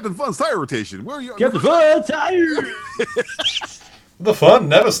down to Captain Fun's tire rotation. Where are you? Captain Fun tire. The fun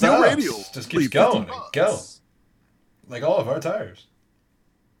never stops. Radio. Just keeps going and going. Like all of our tires.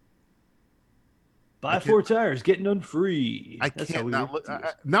 Buy 4 tires, get none free. I That's can't how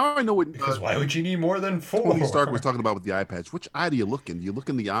now I know what. Because why would you need more than 4? Tony Stark was talking about with the eye patch. Which eye do you look in? Do you look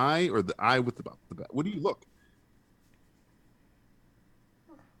in the eye or the eye with the back? What do you look?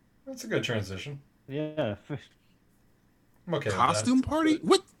 That's a good transition. Yeah. I'm okay Costume with that. party?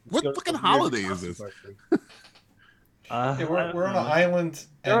 What fucking holiday is this? Yeah, we're on an island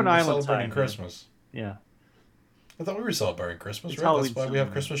and we're celebrating Christmas. Yeah. I thought we were celebrating Christmas, It's right? That's Halloween why we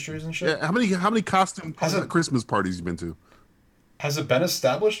have Christmas trees and shit. Yeah, how many costume Christmas parties you been to? Has it been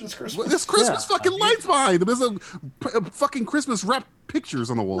established it's Christmas? Well, there's Christmas fucking lights behind them. There's a fucking Christmas wrapped pictures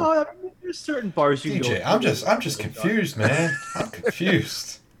on the wall. No, I mean, there's certain bars you DJ, go. I'm just confused, man. I'm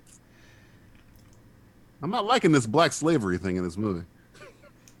confused. I'm not liking this black slavery thing in this movie.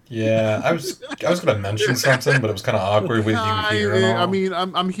 Yeah, I was gonna mention something, but it was kind of awkward with you here. And all. I mean,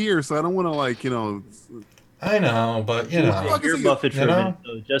 I'm here, so I don't want to I know, but you know, You're Buffett for a minute,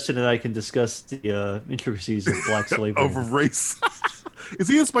 so Justin and I can discuss the intricacies of black slavery over race. Is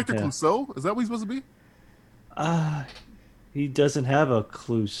he Inspector Clouseau? Is that what he's supposed to be? He doesn't have a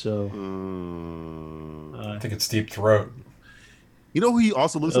Clouseau. I think it's Deep Throat. You know who he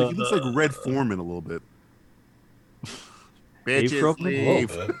also looks like? He looks like Red Foreman a little bit. Bitches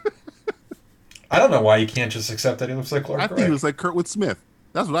leave. I don't know why you can't just accept that he looks like Clark I Gregg. think he looks like Kurtwood Smith.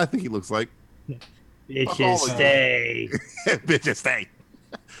 That's what I think he looks like. Bitches stay. Bitches stay.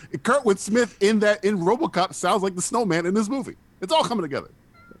 Kurtwood Smith in RoboCop sounds like the Snowman in this movie. It's all coming together.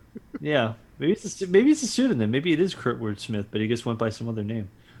 Yeah, maybe it's a pseudonym. Maybe it is Kurtwood Smith, but he just went by some other name.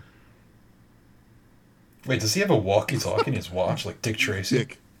 Wait, does he have a walkie-talkie in his watch like Dick Tracy?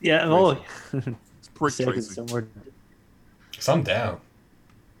 Dick. Yeah, it's Prick Tracy. Somewhere. So I'm down.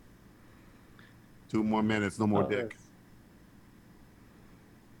 2 more minutes, no more dick.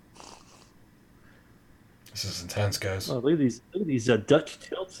 This is intense, guys. Oh, look at these Dutch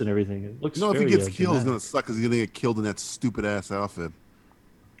tilts and everything. It looks. If he very, gets killed, it's dramatic. gonna suck because he's gonna get killed in that stupid ass outfit.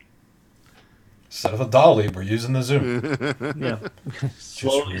 Instead of a dolly, we're using the zoom. Yeah. Just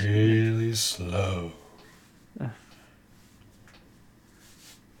really slow.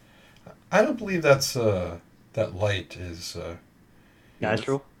 I don't believe that's that light is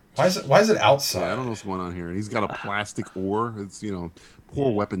Natural. Why is it outside? Yeah, I don't know what's going on here. And he's got a plastic oar. It's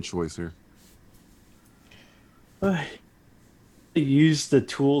poor weapon choice here. Use the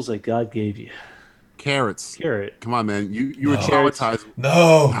tools that God gave you. Carrots. Carrot. Come on, man. You were traumatized.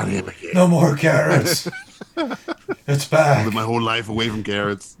 No. No more carrots. It's back. I lived my whole life away from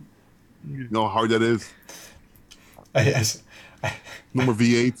carrots. You know how hard that is? No more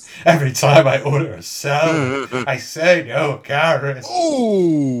V8s. Every time I order a salad, I say no carrots.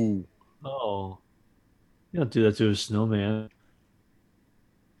 Oh. Oh. You don't do that to a snowman.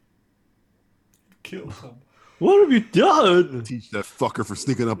 Kill him. What have you done? Teach that fucker for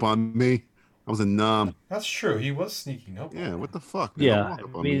sneaking up on me. I was a numb. That's true. He was sneaking up. Yeah, what the fuck? Man? Yeah,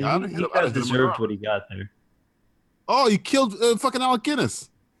 I mean, he kind of deserved what he got there. Oh, he killed fucking Alec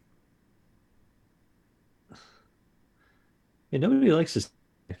Guinness. Yeah, nobody likes this.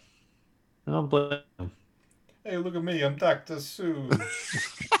 I don't blame him. Hey, look at me. I'm Dr. Seuss.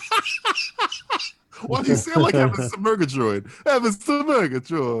 Why do you sound like Evans Murgatroyd? Evans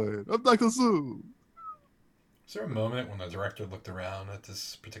Murgatroyd. I'm Dr. Seuss. Is there a moment when the director looked around at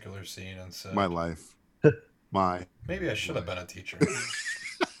this particular scene and said, My life. Maybe I should have been a teacher.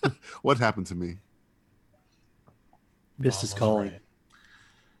 What happened to me? Missed his calling.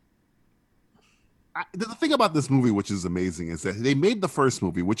 The thing about this movie, which is amazing, is that they made the first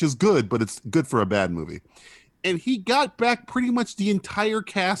movie, which is good, but it's good for a bad movie. And he got back pretty much the entire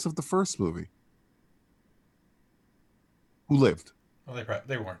cast of the first movie. Who lived? Well,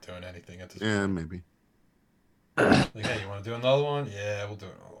 they weren't doing anything at this Yeah, point. maybe. Like, hey, you want to do another one? Yeah, we'll do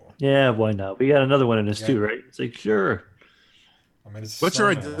another one. Yeah, why not? We got another one in this too, right? It's like, sure. I mean, it's What's your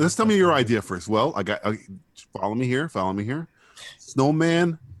idea? Let's tell me your idea first. Well, follow me here.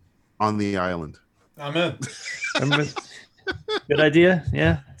 Snowman on the island. I'm in. Good idea.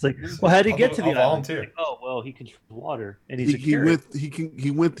 Yeah. It's like, well, how did he get to the island? Volunteer. Like, oh, well, he controls water, and he's He went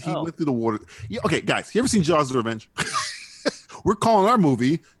through the water. Yeah, okay, guys, you ever seen Jaws: The Revenge? We're calling our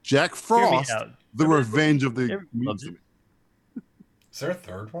movie Jack Frost: The Revenge of the Mutant. Is there a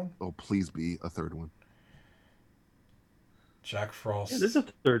third one? Oh, please be a third one. Jack Frost. Yeah, there's a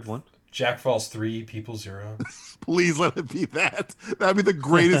third one. Jack Frost 3, People 0. Please let it be that. That'd be the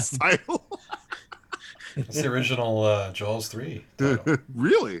greatest title. That's the original Jaws 3 title.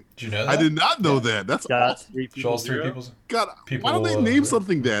 Really? Did you know that? I did not know that. That's awesome. Jaws 3 People 0. God, why don't they name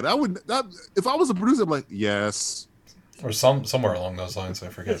something that? If I was a producer, I'm like, yes. Or somewhere along those lines, I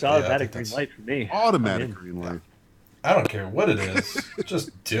forget. It's automatic green light for me. Automatic green light. I don't care what it is.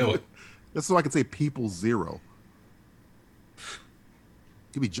 Just do it. That's so I can say People 0.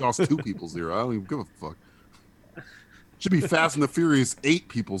 Could be Jaws 2 People 0. I don't even give a fuck. Should be Fast and the Furious 8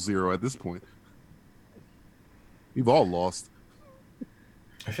 People 0 at this point. We've all lost.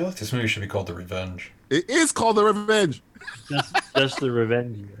 I feel like this movie should be called The Revenge. It is called The Revenge. Just The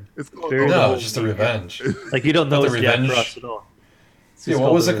Revenge. It's called just The Revenge. Like you don't know The it's Jack Revenge. Frost at all. Yeah,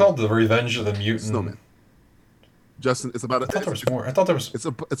 what was it called? The Revenge of the Mutant Snowman. Justin, it's about. I thought there was more. I thought there was.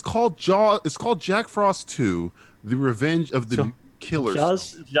 It's called Jaw. It's called Jack Frost 2: The Revenge of the Killer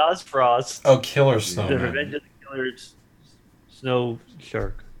Jaws Frost. Oh, Killer The Snowman. Revenge of the Killer Snow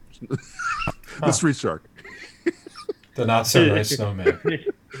Shark. The Street Shark. The not so nice snowman.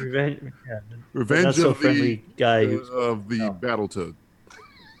 Revenge Revenge not so of friendly the guy. of the Battletoad.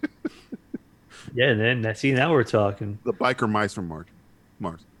 Yeah, and then see now we're talking. The biker mice from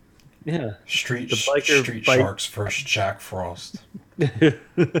Mars. Yeah. Street biker Sharks versus Jack Frost.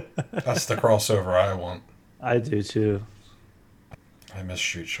 That's the crossover I want. I do too. I miss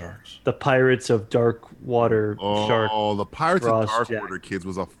Street Sharks. The Pirates of Dark Water Shark. Oh, the Pirates of Frost Dark Jack. Water Kids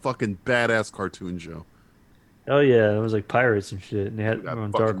was a fucking badass cartoon show. Oh yeah, it was like pirates and shit, and they had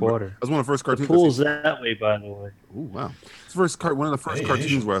on dark water. That was one of the first The cartoons. pool's that way, by the way. Oh wow! It's one of the first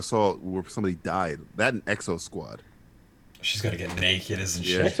cartoons where I saw where somebody died. That and Exo Squad. She's got to get naked, isn't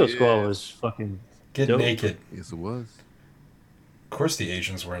she? Exo Squad was fucking Get dope. naked. Yes, it was. Of course, the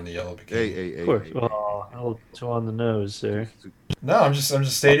Asians were in the yellow bikini. Hey, Of course. Oh, a little too on the nose there. No, I'm just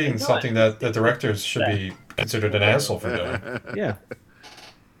stating something that the directors should be considered an asshole for doing. Yeah.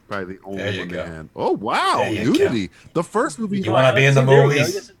 Probably the only There you one they go. had. Oh wow, There you nudity! The first movie. You want to be in the There we go.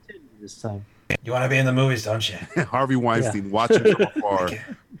 movies? Get some titties this time. You want to be in the movies, don't you? Harvey Weinstein watching from afar.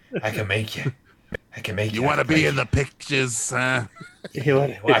 I can make you. I can make you. You want to be in the pictures, huh?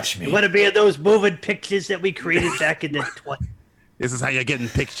 Watch me. You want to be in those moving pictures that we created back in the 20s? This is how you're getting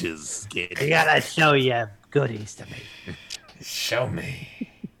pictures, kid. I gotta show you goodies to me. Show me.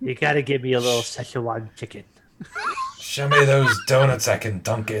 You gotta give me a little Szechuan chicken. Show me those donuts I can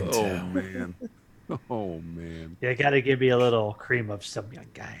dunk into. Oh man. Oh man. You gotta give me a little cream of some young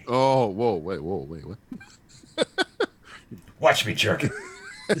guy. Oh whoa wait what? Watch me jerk.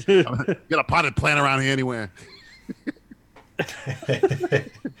 Get a potted plant around here anywhere.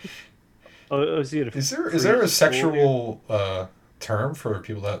 Is there a sexual term for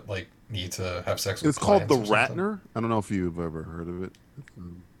people that like need to have sex with It's called the plants or something? Ratner. I don't know if you've ever heard of it.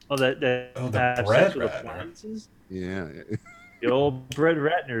 Oh, the bread Ratner. Yeah. The old Brett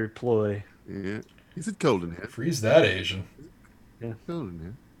Ratner ploy. Yeah. Is it cold in here? Freeze that Asian. Yeah. Cold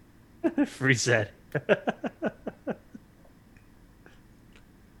in here. Freeze that.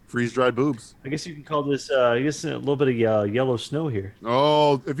 Freeze dried boobs. I guess you can call this. I guess a little bit of yellow snow here.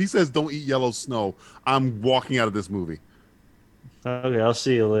 Oh, if he says don't eat yellow snow, I'm walking out of this movie. Okay, I'll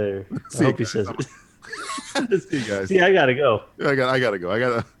see you later. See I you hope he guys. says it. See you guys. See, I gotta go. Yeah, I gotta go. I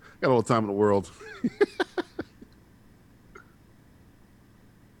got all the time in the world.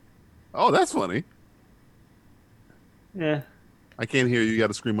 Oh, that's funny. Yeah. I can't hear you. You got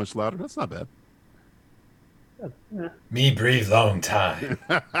to scream much louder. That's not bad. Me breathe long time.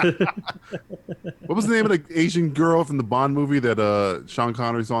 What was the name of the Asian girl from the Bond movie that Sean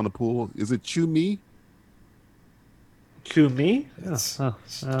Connery saw in the pool? Is it Chu Mi? Chu Mi? It's I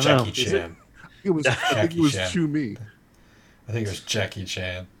don't Jackie know. Chan. It was. I think it was Chan. Chu Mi. I think it was Jackie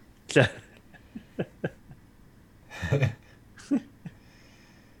Chan.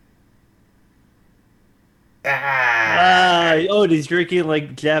 Oh, and he's drinking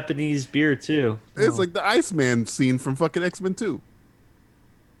like Japanese beer too. It's like the Iceman scene from fucking X-Men 2.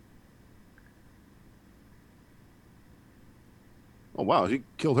 Oh wow, he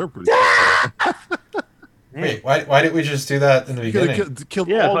killed her pretty. Wait, why didn't we just do that in the He could've beginning? killed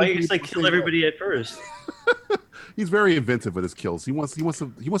Yeah, all but the he just like people kill everybody at first. He's very inventive with his kills. He wants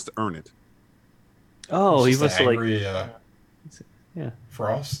to earn it. Oh, he Just must the have like angry, yeah.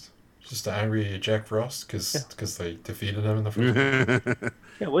 Frost. Just the angry Jack Frost because they defeated him in the first one.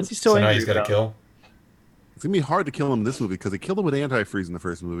 Yeah, what's he so So now angry he's got to about? kill. It's gonna be hard to kill him in this movie because they killed him with antifreeze in the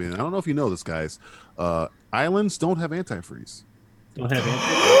first movie, and I don't know if you know this, guys. Islands don't have antifreeze. Don't have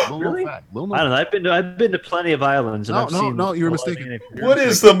antifreeze. Really? I don't know. I've been to plenty of islands. And I've seen No, you're a lot of mistaken. antifreeze. What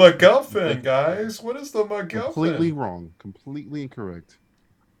is the MacGuffin, guys? What is the MacGuffin? Completely wrong. Completely incorrect.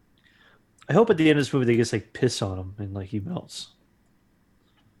 I hope at the end of this movie they just like piss on him and like he melts.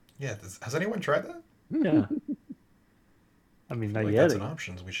 Yeah, has anyone tried that? Yeah. I mean, not Like yet. that's an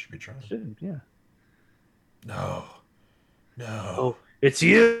option we should be trying. Should, yeah. No. Oh, it's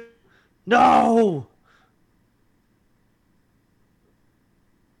you. No.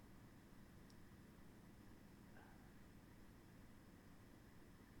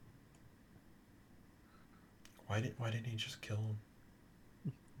 Why didn't he just kill him?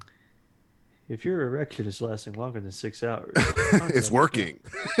 If your erection is lasting longer than 6 hours, It's working.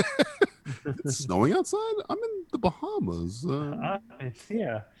 It's snowing outside. I'm in the Bahamas.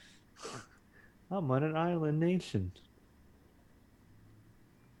 Yeah. I'm on an island nation.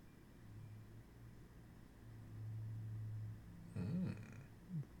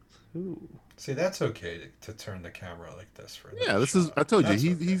 Ooh. See, that's okay to turn the camera like this for. Yeah, this is. I told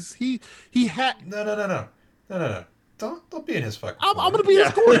you, That's okay. he had. No. Don't be in his fucking I'm corner. gonna be in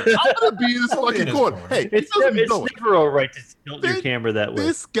his corner. I'm gonna be in his fucking corner. Hey, It's it's never all right to tilt your camera that way.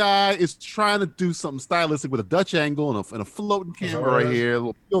 This guy is trying to do something stylistic with a Dutch angle and a floating camera right here, a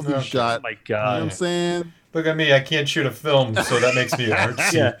little filthy shot. Oh my You know God. what I'm saying? Look at me. I can't shoot a film, so that makes me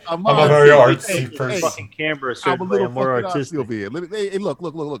artsy. Yeah. I'm a very artsy person. Fucking camera, I'm a certainly. little I'm more fucking artistic. artsy over here. Hey,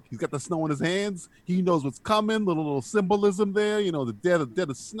 look. He's got the snow in his hands. He knows what's coming. Little symbolism there. You know, the dead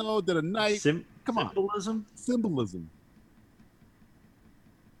of snow, dead of night. Come on. Symbolism? Symbolism.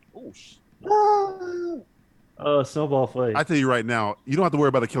 Snowball fight. I tell you right now, you don't have to worry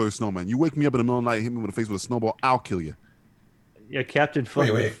about a killer snowman. You wake me up in the middle of the night, hit me with a face with a snowball, I'll kill you. Yeah, Captain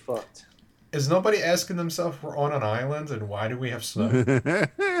Fuck. Wait. Fucked. Is nobody asking themselves we're on an island and why do we have snow?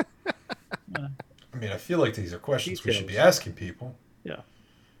 I mean, I feel like these are questions we should be asking people. Yeah.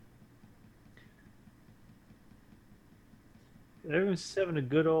 Everyone's just having a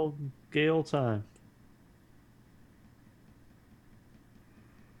good old gay old time.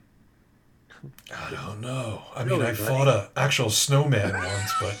 I don't know. I mean, I fought an actual snowman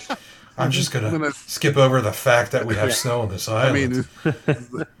once, but I'm just gonna skip over the fact that we have snow on this island. I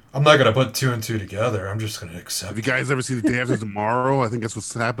mean, I'm not gonna put 2 and 2 together. I'm just gonna accept. have you guys ever seen The Day After Tomorrow? I think that's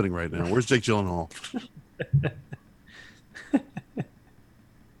what's happening right now. Where's Jake Gyllenhaal?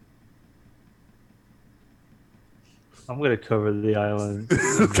 I'm gonna cover the island.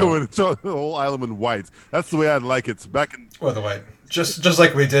 Going the whole island in white. That's the way I'd like it. Back in By the way, just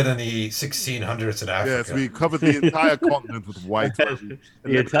like we did in the 1600s in Africa. yes, we covered the entire continent with white. The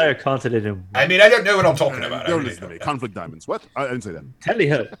entire continent in I mean, I don't know what I'm talking about. I Don't really listen to me. don't. Conflict diamonds. What? I didn't say that.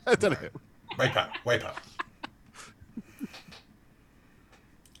 Tally-ho. Tally-ho. Wipe out.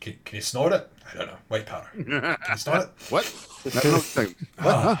 Can you snort it? I don't know. White powder. Can you snort it? What? No, what?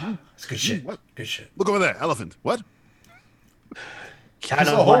 Huh? It's good shit. What? Good shit. Look over there. Elephant. What? There's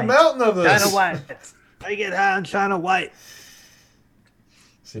a whole mountain of this. China White. I get high on China White.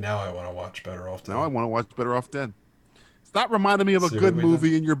 See, now I want to watch Better Off Dead. Now I want to watch Better Off Dead. Stop reminding me of a See what good we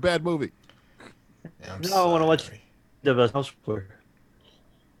movie in your bad movie. Yeah, I'm No, I want to watch the House Flipper.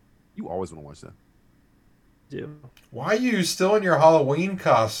 You always want to watch that. Do. Why are you still in your Halloween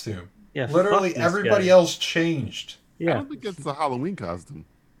costume? Yeah, Literally fuck these everybody guys. else changed. I Yeah, don't think it's a Halloween costume.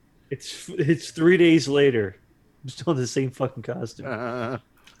 it's 3 days later. I'm still in the same fucking costume.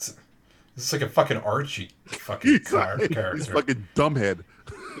 It's like a fucking Archie fucking character. He's fucking dumbhead.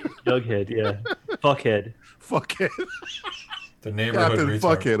 Jughead, yeah. Fuckhead. Fuckhead. The neighborhood Captain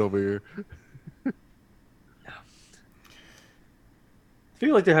retard. Fuckhead over here. I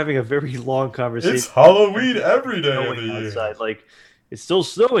feel like they're having a very long conversation. It's Halloween every day of Snowing the year. outside. Like, it's still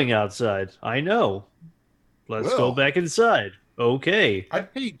snowing outside. I know. Let's go Well. back inside. Okay. Hey,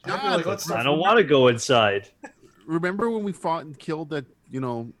 I'd be God, like, let's I don't want to go inside. remember when we fought and killed that,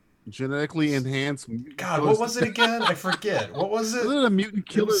 genetically enhanced mutant God, killer what was it again? I forget. What was it? Wasn't it a mutant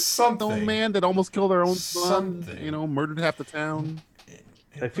killer something. man that almost killed our own son? Something. Murdered half the town.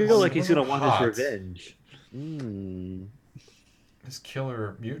 I feel like he's going to want hot. his revenge. His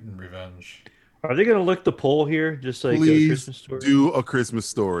killer mutant revenge. Are they going to lick the pole here? Just like a Please Christmas story? do a Christmas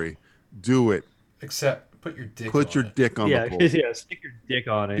story. Do it. Except put your dick Put on your it. dick on Yeah, the pole. yeah, stick your dick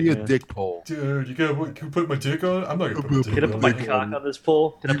on it. Be a yeah. dick pole. Dude, you can put my dick on it? I'm not going to put my dick Can I on put my it. cock on this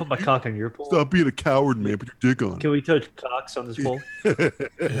pole? Can I put my cock on your pole? Stop being a coward, man. Put your dick on. Can we touch cocks on this pole? Yeah,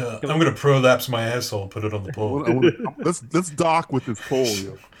 I'm going to prolapse my asshole and put it on the pole. Let's dock with this pole.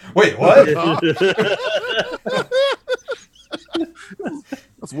 Yo. Wait, what?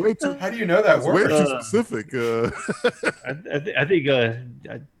 That's way too. How do you know that That's way word? too specific.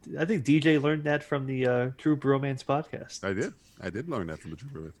 I think DJ learned that from the True Bromance podcast. I did learn that from the True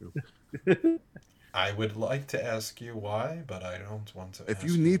Bromance too. I would like to ask you why, but I don't want to. If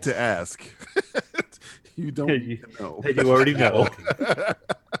you need to ask, you don't need to know. You already know.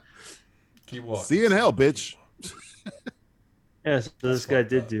 Keep walking. See you in hell, bitch. Yeah, so this guy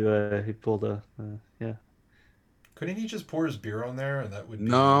did do. He pulled a. Yeah. Couldn't he just pour his beer on there and that would be...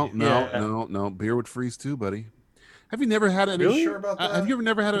 No. Beer would freeze too, buddy. Have you never had any? Are you sure about that? Have you ever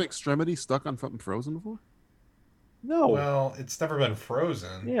never had an extremity stuck on something frozen before? No. Well, it's never been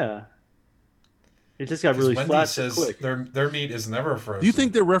frozen. Yeah. It just got 'Cause really Wendy flat says quick. their meat is never frozen. Do you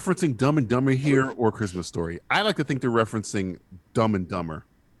think they're referencing Dumb and Dumber here or Christmas Story? I like to think they're referencing Dumb and Dumber.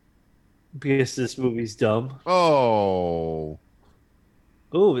 Because this movie's dumb. Oh.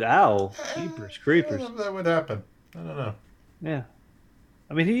 Oh, ow. Creepers, I creepers. don't know if that would happen. I don't know. Yeah.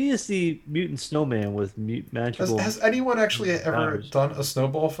 I mean, he is the mutant snowman with magical... Has anyone actually ever powers. done a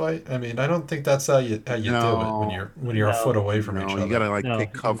snowball fight? I mean, I don't think that's how you do it when you're a foot away from each other. You gotta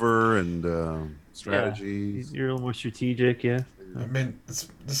take cover and strategy. You're a little more strategic, yeah. I mean, this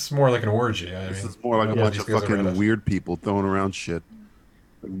is more like an orgy. This is more like a bunch of fucking weird people throwing around shit.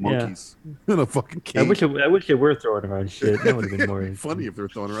 Like monkeys in a fucking cage. I wish they were throwing around shit. That would have been more funny if they were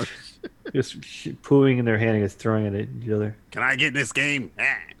throwing around shit. Just pooing in their hand and just throwing it at each other. Can I get in this game?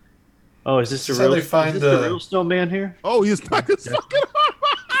 Oh, is this the real snowman here? Oh, he's back his fucking arm.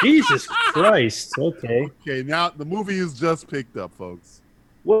 Jesus Christ. Okay. Okay, now the movie is just picked up, folks.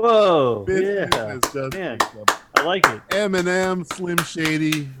 Whoa. Business Yeah. is just Man, picked up. I like it. Eminem, Slim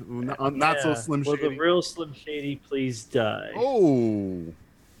Shady, not so Slim Shady. Will the real Slim Shady please die? Oh.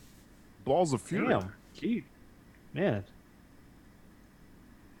 Balls of Fury. Damn. Gee. Man.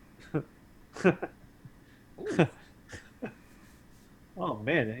 Oh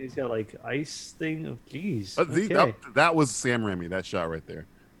man, he's got like ice thing of jeez. Okay. That was Sam Raimi. That shot right there.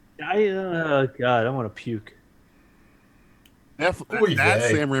 God, I want to puke. That's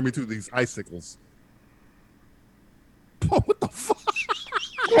Sam Raimi too. These icicles. Oh, what the fuck?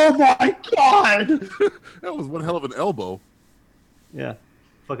 Oh my God! That was one hell of an elbow. Yeah,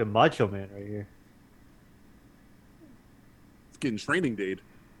 fucking Macho Man right here. It's getting training dayed.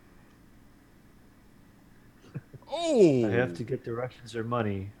 Oh! I have to get the Russians their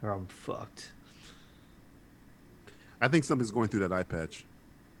money, or I'm fucked. I think something's going through that eye patch.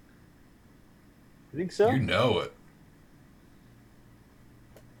 You think so? You know it.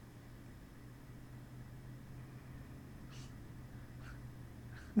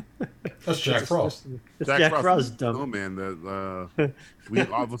 That's Jack Frost. Jack Frost is dumb. Oh man, that we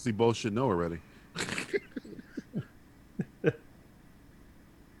obviously both should know already.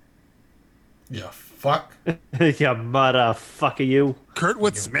 Yeah, fuck. Yeah, motherfucker, you.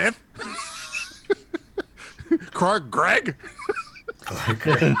 Kurtwood Smith. Clark Gregg.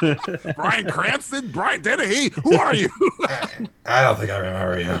 Bryan Cranston. Brian Dennehy. Who are you? I don't think I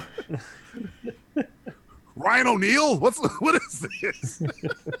remember you. Ryan O'Neal? What is this?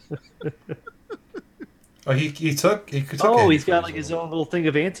 Oh, he took. Oh, he's got like his own little thing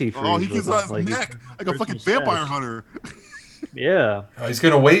of antifreeze. Oh, he gets on his neck like a fucking vampire hunter. Yeah. Oh, he's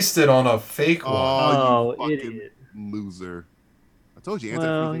gonna waste it on a fake one. Oh, you fucking idiot. loser! I told you.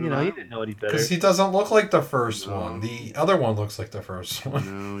 Well, you know, he didn't know any better. Because he doesn't look like the first one. The other one looks like the first one.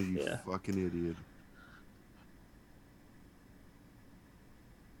 No, you fucking idiot.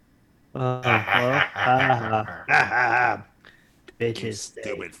 Bitches.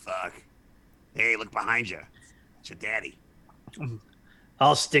 Stupid fuck. Hey, look behind you. It's your daddy.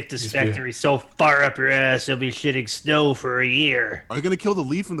 I'll stick this factory so far up your ass, you'll be shitting snow for a year. Are you gonna kill the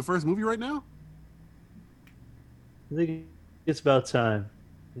lead from the first movie right now? I think it's about time.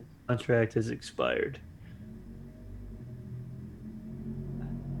 The contract has expired.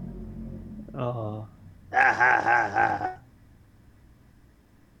 Oh.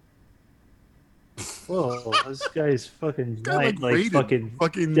 Whoa, this guy's fucking giant, like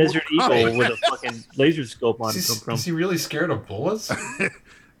fucking Desert Eagle with a fucking laser scope on him. Is he really scared of bullets?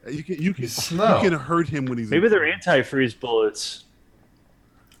 You can hurt him when he's. Maybe they're antifreeze bullets.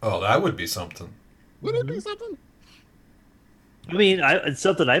 Oh, that would be something. Would it be something? I mean, it's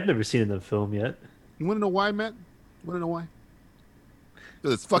something I've never seen in the film yet. You want to know why, Matt? Want to know why?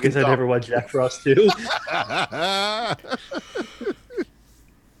 Because it's fucking. Because I never watched Jack Frost 2.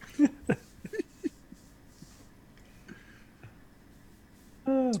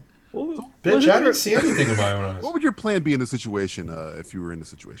 Bitch, I didn't see anything in my own eyes. What would your plan be in this situation if you were in this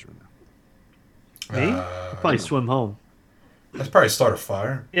situation right now? Me? I'd probably swim home. I'd probably start a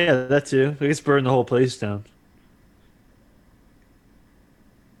fire. Yeah, that too. I guess burn the whole place down.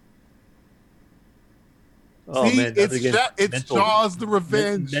 Oh, see, man, it's Jaws the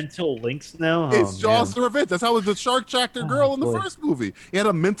Revenge. Mental links now? It's Jaws the Revenge. That's how the shark jacked their girl in the first movie. He had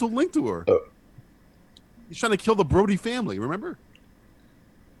a mental link to her. He's trying to kill the Brody family, remember?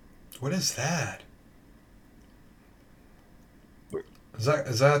 What is that? Is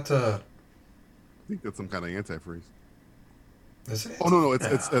that I think that's some kind of antifreeze. Is it? Oh no, it's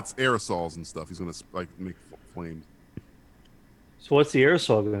aerosols and stuff. He's gonna like make flames. So what's the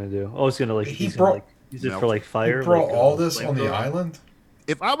aerosol gonna do? Oh, it's gonna like use it for like fire. He brought like, all this on the island.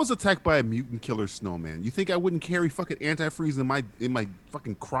 If I was attacked by a mutant killer snowman, you think I wouldn't carry fucking antifreeze in my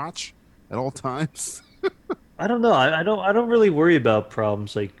fucking crotch at all times? I don't know. I don't really worry about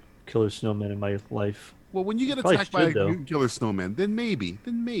problems like killer snowmen in my life. Well, when you get attacked by a mutant killer snowman, then maybe.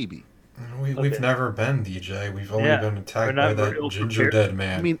 We've never been, DJ. We've only been attacked by that ginger dead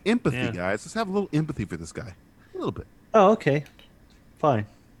man. I mean, empathy, guys. Let's have a little empathy for this guy. A little bit. Oh, okay. Fine.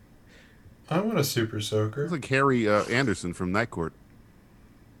 I want a super soaker. It's like Harry Anderson from Night Court.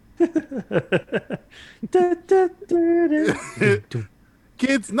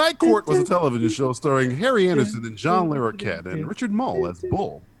 Kids, Night Court was a television show starring Harry Anderson and John Larroquette and Richard Mull as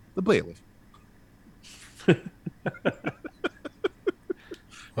Bull, the bailiff.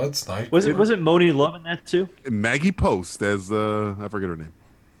 What's Night Was Court? it Moni Love in that too? And Maggie Post as I forget her name.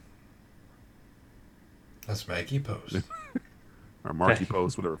 That's Maggie Post. Or Marky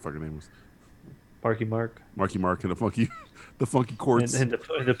Post, whatever her fucking name was. Marky Mark. Marky Mark and the funky courts. And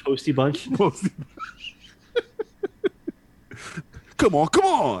the Posty Bunch. Come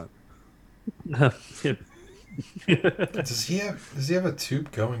on. Does he have a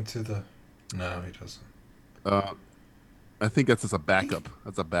tube going to the? No, he doesn't. I think that's just a backup.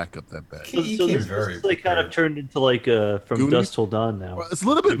 That's a backup. That bag. So this is like kind of turned into like From Goonies? Dusk Till Dawn now. Well, it's a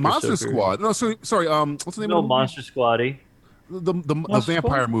little bit Super Monster Soaker. Squad. No, sorry. What's the name No, of the movie? Monster Squatty. The Monster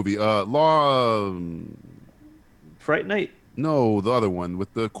vampire Squad? movie. Law. Fright Night. No, the other one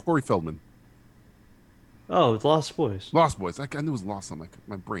with the Corey Feldman. Oh, it's Lost Boys. Lost Boys. I knew it was Lost.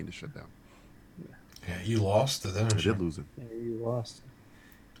 My brain just shut down. Yeah, you lost it, didn't I you? did lose it. Yeah, you lost.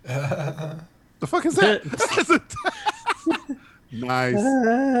 The fuck is that? Nice.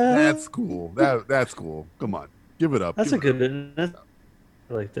 That's cool. That's cool. Come on, give it up. That's Give a it up. good.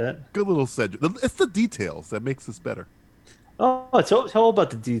 I like that. Good little Cedric. It's the details that makes this better. Oh, it's all about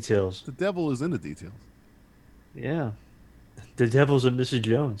the details. The devil is in the details. Yeah, the Devil's and Mrs.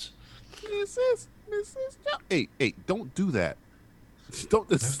 Jones. Mrs. Jones. Hey, don't do that.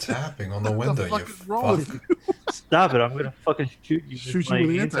 Don't. No tapping on the What window. the fuck You is wrong with fuck. you? Stop it! I'm gonna fucking shoot you. Shoot with you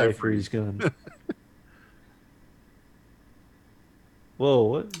my with an antifreeze gun. Whoa!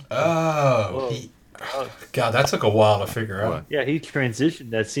 What? Oh, Whoa. God, that took a while to figure out. Yeah, he transitioned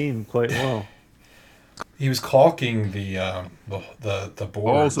that scene quite well. He was caulking the Oh,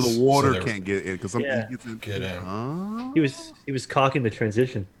 boards. so the water they were- can't get in because something Yeah. gets in. Get in. Oh. He was cocking the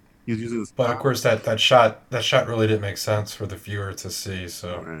transition. He was using his. But of course, that shot really didn't make sense for the viewer to see.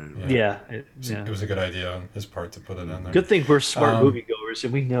 So Yeah, it yeah. was a good idea on his part to put it in there. Good thing we're smart moviegoers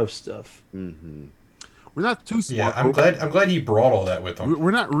and we know stuff. Mm-hmm. We're not too smart. Yeah, I'm glad he brought all that with him.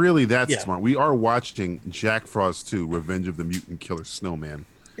 We're not really that Yeah. smart. We are watching Jack Frost 2: Revenge of the Mutant Killer Snowman.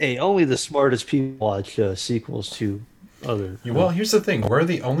 Hey, only the smartest people watch sequels to other. Yeah, well, here's the thing: we're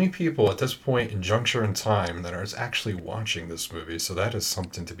the only people at this point in juncture in time that are actually watching this movie. So that is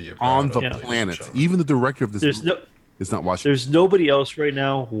something to be proud On of, the ladies and planet. gentlemen. Even the director of this There's movie no, is not watching. there's nobody else right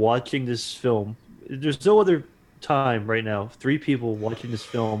now watching this film. There's no other time right now. 3 people watching this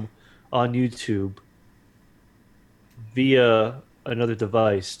film on YouTube via another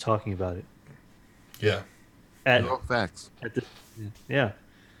device talking about it. Yeah. At, No facts. at the, yeah,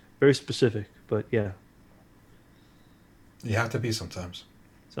 very specific, but yeah, You have to be sometimes.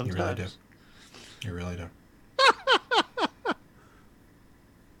 sometimes. You really do. You really do.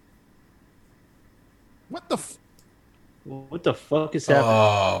 What the? What the fuck is happening?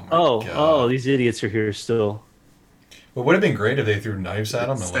 Oh, my oh, God. these idiots are here still. It would have been great if they threw knives at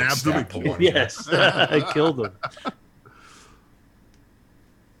him and like Stabbed him stabbed the one. Yes, I killed them.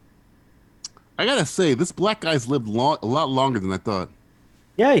 I gotta say, this black guy's lived a lot longer than I thought.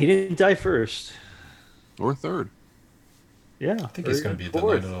 Yeah, he didn't die first. Or third. Yeah, I think he's going to be the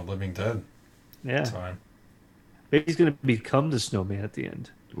Night of the Living Dead. Yeah, Time. maybe he's going to become the snowman at the end.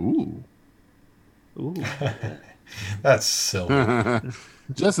 Ooh. Ooh, That's silly.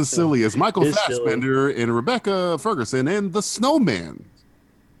 Just as silly as Michael It's silly. Fassbender and Rebecca Ferguson and The Snowman.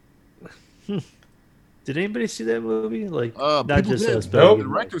 did anybody see that movie? Like, not People just did. us, The but like-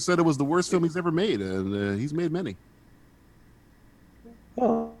 director said it was the worst film he's ever made, and he's made many.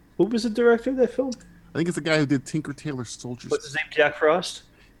 Oh, who was the director of that film? I think it's the guy who did Tinker Tailor Soldier. What's his name? Jack Frost.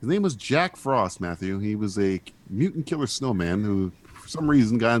 His name was Jack Frost, Matthew. He was a mutant killer snowman who, for some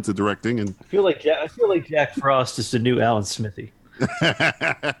reason, got into directing. And I feel like Jack Frost is the new Alan Smithy.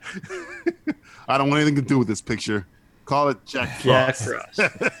 I don't want anything to do with this picture. Call it Jack Frost.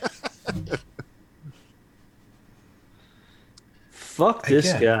 Jack Frost. Fuck this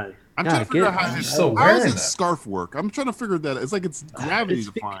Again, guy. I'm God, trying to figure out get- how, He's still how wearing does that. his scarf work. I'm trying to figure that out. It's like it's gravity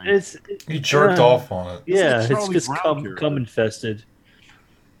defying. It's He jerked off on it. yeah, like it's Charlie just Brown character. cum infested.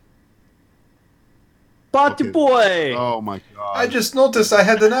 Botty Okay. boy. Oh my god! I just noticed I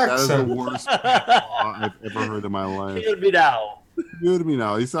had an that is the accent. worst I've ever heard in my life. Kill me now. Good to me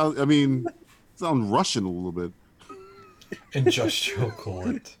now. He sounds. I mean, sounds Russian a little bit. Industrial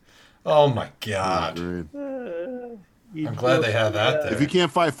coolant. Oh my God. Great. I'm glad they have that there. If you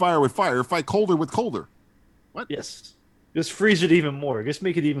can't fight fire with fire, fight colder with colder. Yes. Just freeze it even more. Just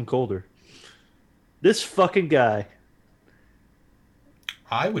make it even colder. This fucking guy.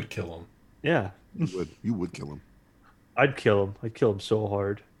 I would kill him. Yeah. You would kill him. I'd kill him. I'd kill him so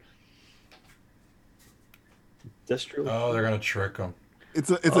hard. Industrial. Oh, they're gonna trick him. It's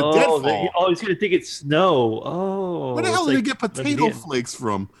a deadfall. He's gonna think it's snow. Oh, Where the hell did he get potato flakes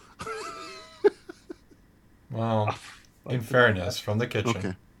from? Well, in fairness, from the kitchen.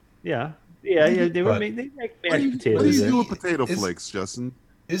 Okay. Yeah. They make mashed potatoes. What do you do with potato flakes, Justin?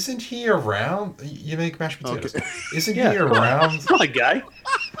 Isn't he around? You make mashed potatoes. Okay. Isn't he around? Come on, guy.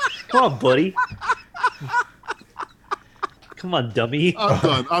 Come on, buddy. Come on, dummy.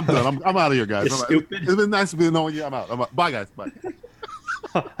 I'm done. I'm out of here, guys. You're stupid. It's been nice to be knowing you. I'm out. Bye, guys. Bye.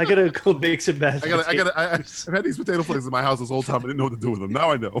 I gotta go make some mashed potatoes. I've had these potato flakes in my house this whole time. I didn't know what to do with them.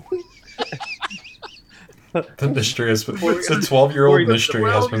 Now I know. The mystery is, it's a 12-year-old mystery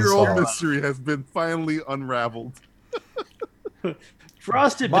has been solved. 12-year-old mystery has been finally unraveled.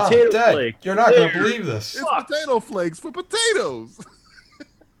 Frosted Mom, potato Dad, flake. you're not going to believe this. It's potato flakes for potatoes.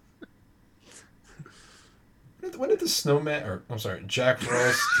 When did the snowman, or I'm sorry, Jack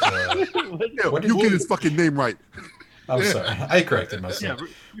Frost? You get his fucking name right. I'm sorry, I corrected myself. Yeah,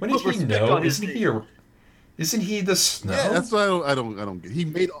 when did he know? Isn't he the snow? Yeah, that's why I don't get. He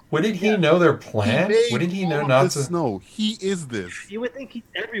made. When did he know their plan? When did he know not to? Snow. He is this. You would think he's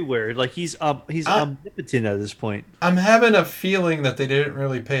everywhere. Like he's omnipotent at this point. I'm having a feeling that they didn't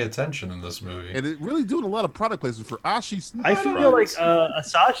really pay attention in this movie. And it really doing a lot of product placement for Ashi Snow. I feel like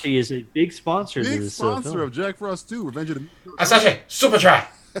Asahi is a big sponsor. Big to this, sponsor film. of Jack Frost 2, Revenge of the Asahi Super Dry.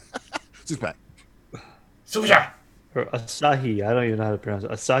 Six pack. Super Dry. Or Asahi. I don't even know how to pronounce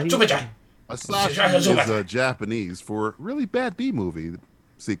it. Asahi. Super Dry. Asahi is Japanese for really bad B movie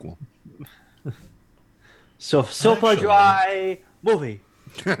sequel. So Super Dry movie.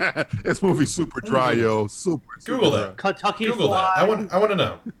 This movie's super dry, yo. Google that. Kentucky Google Fly. that. I want to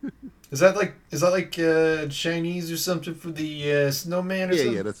know. Is that like Chinese or something for the snowman or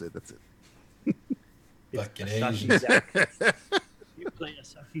something? Yeah, that's it. Fucking Asahi Asian. Jack. You play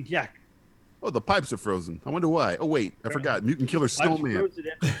Asahi Jack. Oh, the pipes are frozen. I wonder why. Oh, wait. I forgot. Mutant Killer Snowman.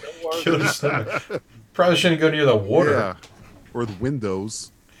 Killer snowman. Probably shouldn't go near the water. Yeah. Or the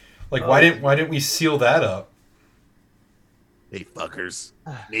windows. Like, why didn't we seal that up? Hey, fuckers.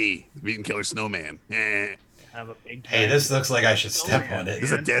 Me, the Mutant Killer Snowman. Eh. Have a big Hey, this looks like I should step on it.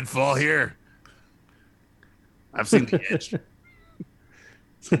 There's a deadfall here. I've seen the edge.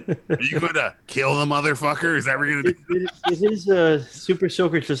 Are you going to kill the motherfucker? Is that what you're going to do? Is his super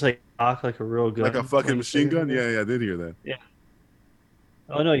soaker just like talk like a real gun? Like a fucking machine gun? Yeah, I did hear that. Yeah.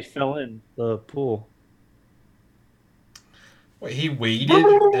 Oh no, he fell in the pool. Wait, he waited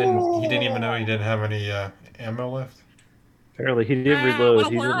and he didn't even know he didn't have any ammo left? Apparently, he didn't reload.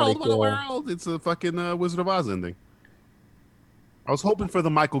 He didn't like. What a world! It's a fucking Wizard of Oz ending. I was hoping for the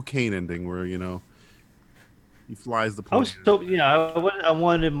Michael Caine ending, where he flies the plane. I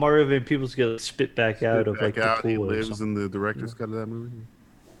wanted Mario and people to get spit back out of like the pool. He lives in the director's cut of that movie.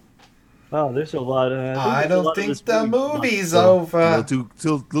 Oh, there's a lot of. I don't think the movie's over. A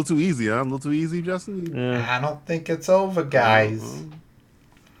little too easy, huh? A little too easy, Justin. I don't think it's over, guys.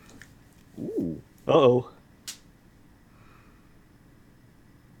 Ooh. Uh-oh.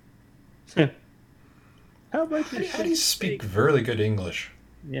 How about this? How do you speak very good English?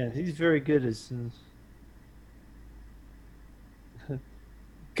 Yeah, he's very good at.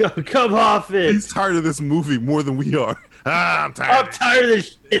 Come off it! He's tired of this movie more than we are. I'm tired. I'm tired of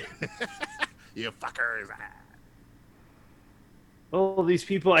this shit. You fuckers. All these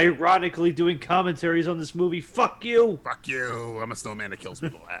people ironically doing commentaries on this movie. Fuck you. Fuck you. I'm a snowman that kills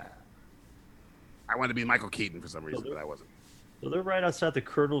people. I wanted to be Michael Keaton for some reason, but I wasn't. So they're right outside the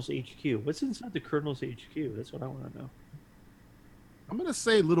Colonel's HQ. What's inside the Colonel's HQ? That's what I want to know. I'm going to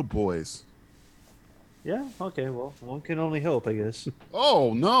say little boys. Yeah, okay, well, one can only hope, I guess.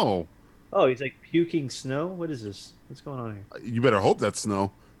 Oh, no. Oh, he's like puking snow? What is this? What's going on here? You better hope that's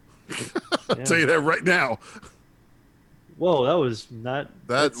snow. I'll tell you that right now. Whoa, that was not...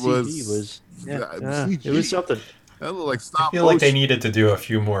 That was... CG it was something. That looked like stop motion. I feel like they needed to do a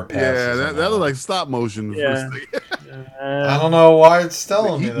few more passes. Yeah, that looked like stop motion. Yeah. I don't know why it's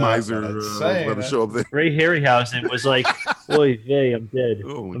telling me that. Miser let him show up there. Ray Harryhausen was like, "Oy vey, I'm dead.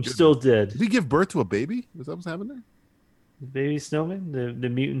 I'm still dead." Did he give birth to a baby? Is that what's happening there? The baby snowman, the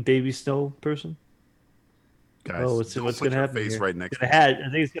mutant baby snow person. Guys, what's gonna happen? Face here? right next. I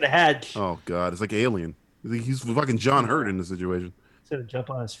think it's gonna hatch. Oh God, it's like Alien. I think he's fucking John Hurt in this situation. It's gonna jump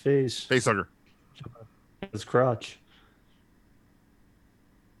on his face. Face hugger. Jump on his crotch.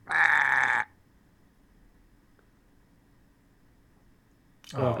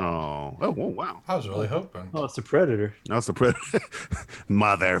 Oh, wow. I was really hoping. Oh, it's the Predator. That's the Predator.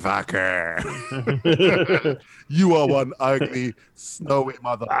 Motherfucker. You are one ugly, snowy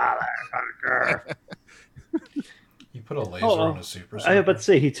motherfucker. You put a laser on a super. I was about to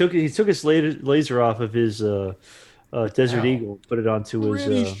say he took his laser off of his Desert Eagle put it onto his.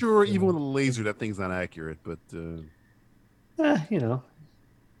 Pretty sure, even with a laser, that thing's not accurate. But you know.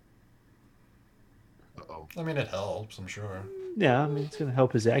 Uh-oh. I mean, it helps. I'm sure. Yeah, I mean, it's gonna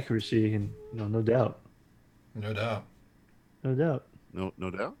help his accuracy, and no doubt. No doubt. No doubt. No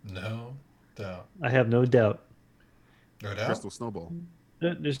doubt. No doubt. I have no doubt. No doubt. Crystal Snowball.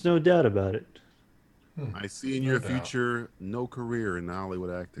 There's no doubt about it. I see in your future no career in Hollywood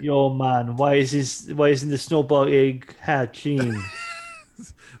acting. Yo, man, why isn't the snowball egg hatching?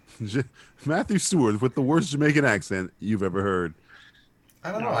 Matthew Stewart with the worst Jamaican accent you've ever heard.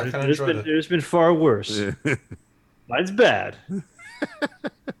 I don't know. I kind of enjoyed it. There's been far worse. Mine's bad.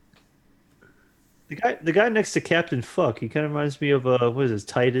 The guy next to Captain Fuck, he kind of reminds me of what is it,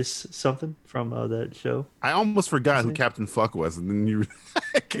 Titus something from that show. I almost forgot who Captain Fuck was, and then you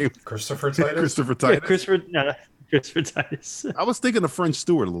came Christopher Titus. Christopher Titus. Yeah, Christopher Titus. I was thinking of French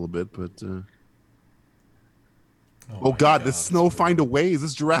Stewart a little bit, but oh God, does snow find a way? Is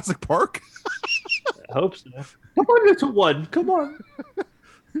this Jurassic Park? I hope so. Come on, little one. Come on.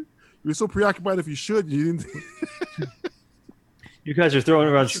 You're so preoccupied if you should. You didn't. You guys are throwing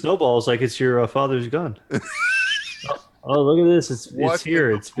around snowballs like it's your father's gun. Oh, look at this! It's here.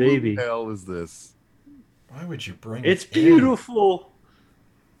 It's baby. What the hell is this? Why would you bring It's it beautiful.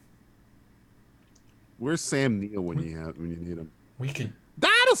 Where's Sam Neill when you need him? We could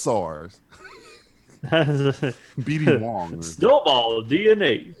dinosaurs. BD Wong. Snowball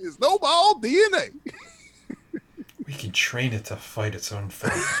DNA. Snowball DNA. We can train it to fight its own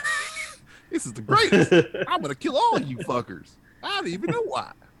fight. This is the greatest. I'm gonna kill all you fuckers. I don't even know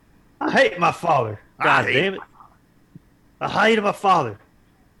why. I hate my father. God damn it. I hate my father.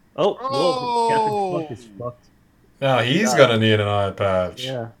 Whoa. Captain Fuck is fucked. Now he's gonna need an eye patch.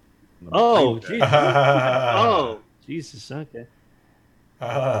 Yeah. Oh, Jesus. Oh, Jesus. Okay.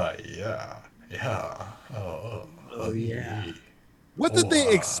 Yeah. Oh, yeah. What did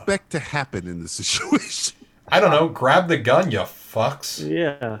they expect to happen in this situation? I don't know. Grab the gun, you fucks.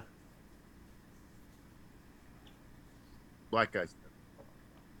 Yeah. Black guys.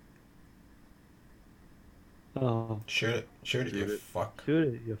 Oh. Shoot it, you fuck.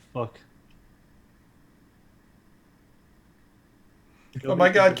 Shoot it, you fuck. Oh my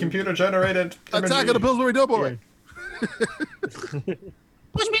God! Computer generated. Attack of the Pillsbury Doughboy. Push me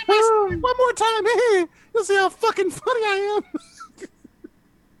one more time. Hey, you'll see how fucking funny I am.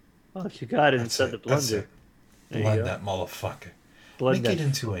 Oh, you got it inside the blender. Blend that motherfucker. Blend Make it that.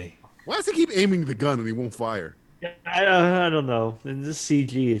 into a. Why does he keep aiming the gun and he won't fire? I don't know. In this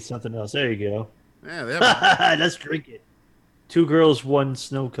CG, it's something else. There you go. Yeah, they have Let's drink it. 2 girls, 1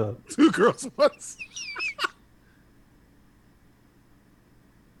 snow cup. 2 girls, 1.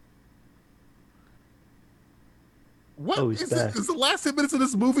 What he's is back. Is the last 10 minutes of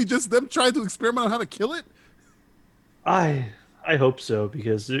this movie just them trying to experiment on how to kill it? I hope so,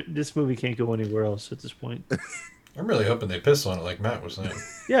 because this movie can't go anywhere else at this point. I'm really hoping they piss on it, like Matt was saying.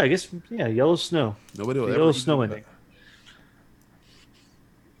 Yeah, I guess. Yeah, yellow snow. Nobody will yellow ever snow ending.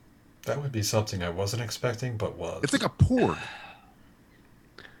 That would be something I wasn't expecting, but was. It's like a porg.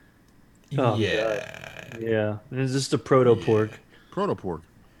 Oh, yeah. God. Yeah. It's just a proto-porg. Proto-porg.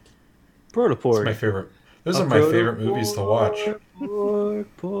 Proto-porg. It's my favorite. Those are my favorite movies to watch.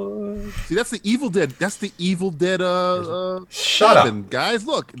 Porg. See, that's the Evil Dead. That's the Evil Dead. Shut up, guys!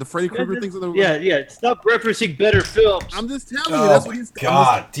 Look, the Freddy Krueger things. Yeah. Stop referencing better films. I'm just telling you. That's what he's.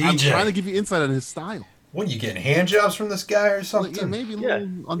 God, I'm DJ. trying to give you insight on his style. What, you getting hand jobs from this guy or something? Yeah, maybe a little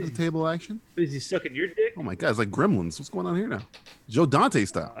under the table action. Is he sucking your dick? Oh my God, it's like Gremlins. What's going on here now? Joe Dante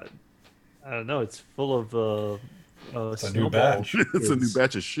style. I don't know. It's full of. It's a new batch. It's a new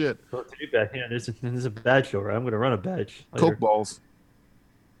batch of shit. Oh, it's a new batch. Yeah, there's a badge over. I'm going to run a badge. Later. Coke balls.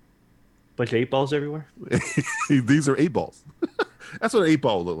 Bunch of 8 balls everywhere. These are 8 balls. That's what an 8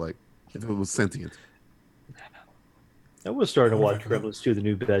 ball would look like if it was sentient. I was starting to watch Gremlins 2, the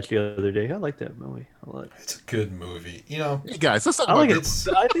new batch, the other day. I like that movie a lot. It's a good movie. You know, hey guys, let's talk I about like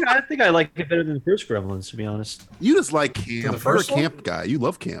it. I think I like it better than the first Gremlins, to be honest. You just like camp. The first You're a camp guy. You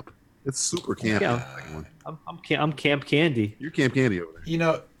love camp. It's super camp. Yeah. I'm Camp Candy. You're Camp Candy over there. You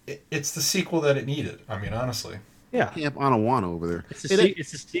know, it's the sequel that it needed. I mean, honestly. Yeah. Camp Anawana over there. It's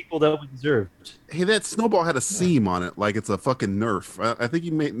a sequel that we deserved. Hey, that snowball had a seam on it, like it's a fucking Nerf. I think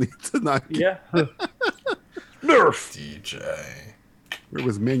you may need to not. Yeah. Nerf. DJ. It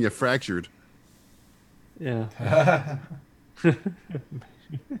was manufactured. Yeah.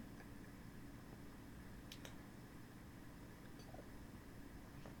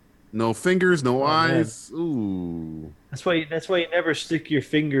 No fingers, no eyes. Man. Ooh. That's why you never stick your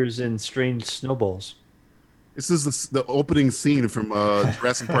fingers in strange snowballs. This is the opening scene from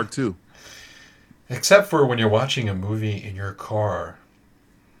Jurassic Park 2. Except for when you're watching a movie in your car.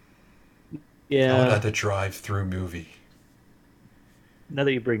 Yeah. I would have to drive through movie. Now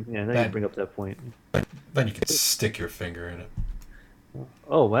that you bring, you bring up that point. Then you can stick your finger in it.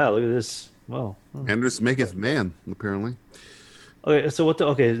 Oh wow! Look at this. Wow. Anders maketh man, apparently. Okay, so what?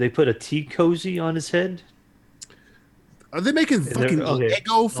 They put a tea cozy on his head. Are they making fucking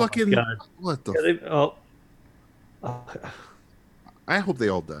Lego fucking? God. What the? Yeah, I hope they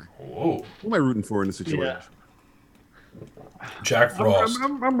all die. Whoa. Who am I rooting for in this situation? Yeah. Jack Frost.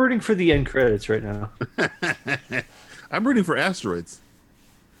 I'm rooting for the end credits right now. I'm rooting for asteroids.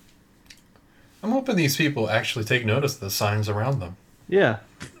 I'm hoping these people actually take notice of the signs around them. Yeah.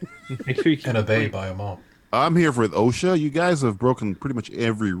 Make sure you and obey by them all. I'm here for OSHA. You guys have broken pretty much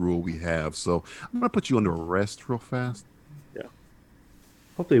every rule we have, so I'm gonna put you under arrest real fast. Yeah.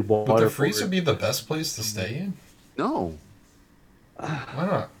 Hopefully, Would the freezer be the best place to stay in? No. Why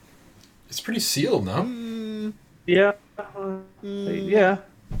not? It's pretty sealed, no? Yeah. Yeah.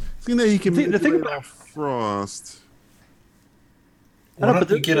 See, now you can the thing about Frost. Why don't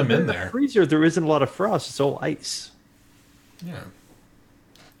you get him in there? The freezer, there isn't a lot of frost. It's all ice. Yeah.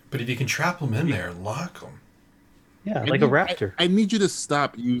 But if you can trap them in there and lock them. Yeah, like a raptor. I need you to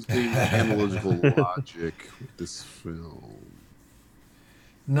stop using analytical logic with this film.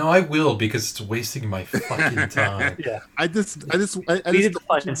 No, I will, because it's wasting my fucking time. Yeah. I just don't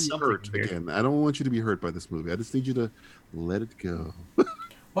want you to be hurt again. I don't want you to be hurt by this movie. I just need you to let it go.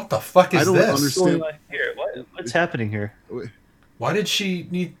 What the fuck is I don't this? understand. What's happening here? Why did she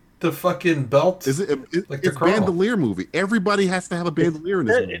need the fucking belt? It's like the Bandolier movie. Everybody has to have a bandolier in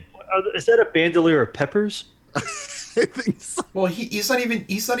this movie. Is that a bandolier of peppers? I think so. Well, he's not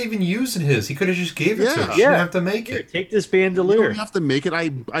even using his. He could have just gave it to her. Yeah. She didn't have to make Here, it. take this You bandolier. don't have to make it. I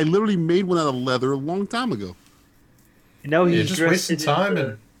literally made one out of leather a long time ago. And now You're he's just dressed wasting in time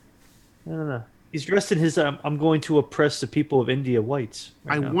his, No. He's dressed in his I'm going to oppress the people of India whites.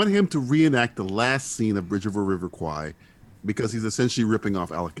 I want him to reenact the last scene of Bridge Over River Kwai, because he's essentially ripping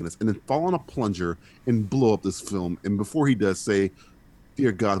off Alec Guinness, and then fall on a plunger and blow up this film. And before he does, say,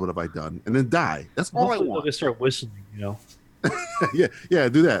 "Dear God, what have I done?" And then die. That's all I Hopefully want. they'll start whistling, yeah,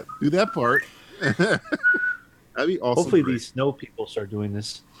 do that. Do that part. That'd be awesome. Hopefully Great. these snow people start doing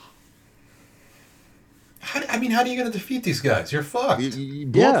this. How are you going to defeat these guys? You're fucked. You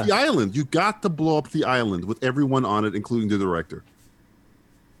blow up the island. You got to blow up the island with everyone on it, including the director.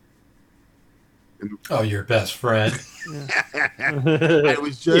 Oh, your best friend. I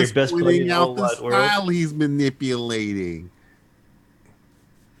was just pointing out the style he's manipulating.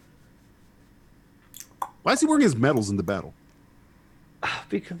 Why is he wearing his medals in the battle?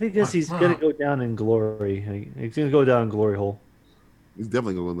 Because he's going to go down in glory. He's going to go down in glory hole. He's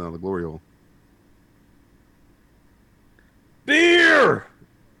definitely going down the glory hole. Beer!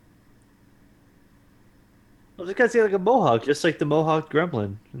 Well, this guy's got like a mohawk, just like the mohawk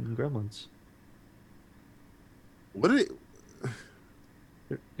gremlin in Gremlins. What did it?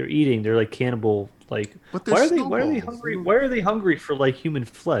 They're eating. They're like cannibal. Like, But why they're are they snowballs. hungry? Why are they hungry for like human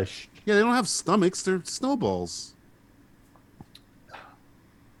flesh? Yeah, they don't have stomachs. They're snowballs.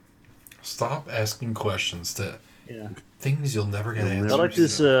 Stop asking questions to things you'll never get I answers. like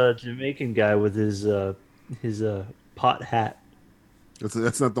this Jamaican guy with his pot hat.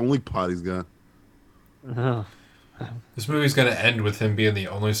 That's not the only pot he's got. Oh. This movie's going to end with him being the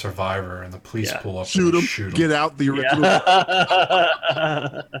only survivor, and the police pull up Shoot and him. shoot him. Get out the original.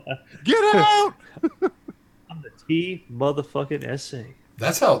 Get out. I'm the T motherfucking essay.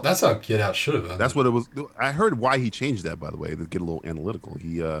 That's how Get Out should have been. That's what it was. I heard why he changed that, by the way, to get a little analytical.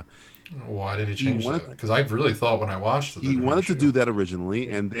 Why did he change that? Because I really thought when I watched it, He wanted to do that originally,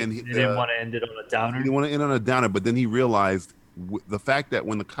 and then He didn't want to end it on a downer. He didn't want to end on a downer, but then he realized the fact that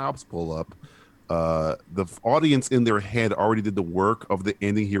when the cops pull up, the audience in their head already did the work of the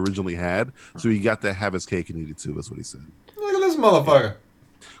ending he originally had, so he got to have his cake and eat it too. That's what he said. Look at this motherfucker.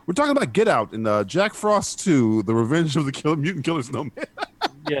 We're talking about Get Out and Jack Frost 2, The Revenge of the Mutant Killer Snowman.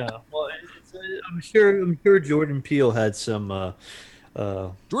 Yeah, well, I'm sure Jordan Peele had some.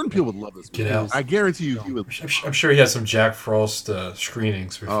 Jordan Peele would love this movie. Get Out. I guarantee you, he would. I'm sure he has some Jack Frost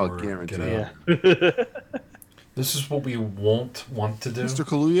screenings before guaranteed. Get Out. This is what we won't want to do. Mr.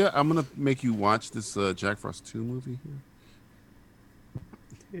 Kaluuya, I'm gonna make you watch this Jack Frost 2 movie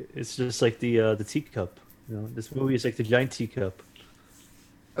here. It's just like the teacup. This movie is like the giant teacup.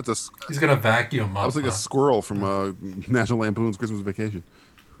 He's gonna vacuum up. I was like a squirrel from National Lampoon's Christmas Vacation.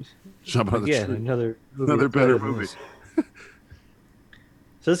 Jumping on the Again, tree. another better movie.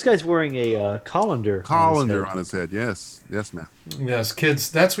 So this guy's wearing a colander. Colander on his head. Yes, man. Yes,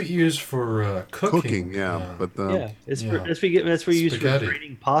 kids. That's what you use for cooking. But that's where you use for Spaghetti.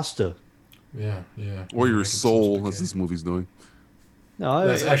 draining pasta. Yeah. Or your soul, as this movie's doing. No,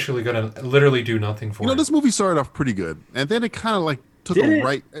 that's actually going to literally do nothing for you know, it. this movie started off pretty good, and then it kind of like took Did a it?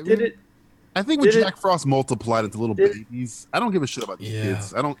 right. Did it? I think when Did it? Jack Frost multiplied into little babies, I don't give a shit about these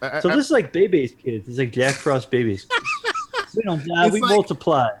kids. I don't. So this is like Bebe's kids. It's like Jack Frost babies. We don't die. It's We like-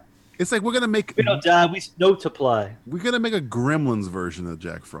 multiply. It's like we're gonna make. We don't die. We multiply. We're gonna make a Gremlins version of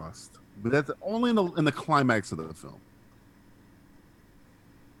Jack Frost, but that's only in the climax of the film.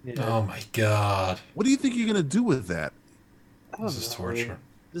 Oh my god. What do you think you're gonna do with that? This is torture.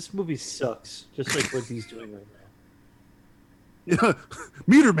 This movie sucks. Just like what he's doing right Yeah,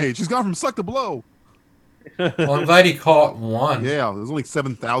 meter maid. She's gone from suck to blow. Well, I'm glad he caught one. Yeah, there's only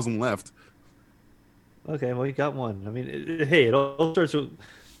 7,000 left. now. Okay, well you got one. I mean, hey, it all starts with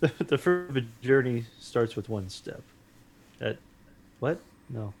the first journey starts with one step. That what?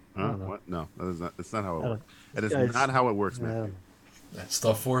 No. I Huh? don't know. What? No, that is not. That's not how it I don't- works. That is Guys, not how it works, I don't Matthew. know. That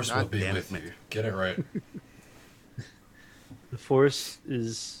stuff force will God be damn it, with man. you. Get it right. The force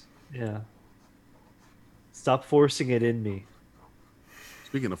is Stop forcing it in me.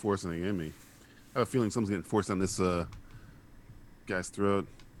 Speaking of forcing it in me, I have a feeling something's getting forced on this guy's throat.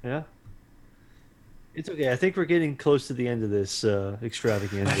 Yeah. It's okay. I think we're getting close to the end of this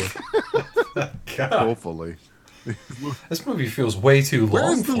extravaganza. Hopefully. This movie feels way too long.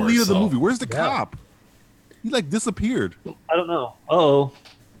 Where's the for lead of the itself. movie? Where's the cop? He like disappeared. I don't know. Uh-oh.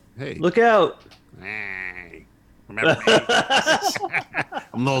 Hey. Look out. Hey. Remember me?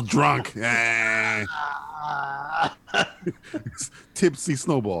 I'm a little drunk. Hey. Tipsy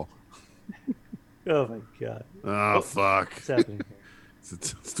Snowball. Oh my god. Oh, fuck. What's happening here?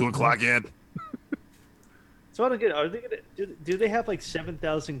 It's 2 o'clock yet. So I don't get. Are they gonna? Do they have like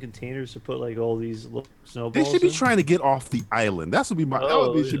 7,000 containers to put like all these little They snowballs? should be in? trying to get off the island. That would be my.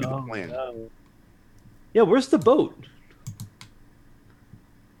 Oh, that should be the oh, plan. no. Yeah, where's the boat?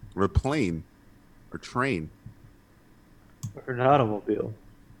 Or a plane, or train. Or an automobile?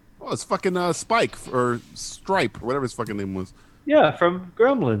 Oh, it's fucking Spike or Stripe, or whatever his fucking name was. Yeah, from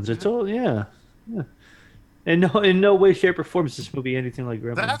Gremlins. It's all yeah. And in no way, shape, or form is this movie anything like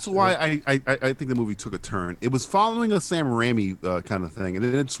Gremlins. That's why I think the movie took a turn. It was following a Sam Raimi kind of thing, and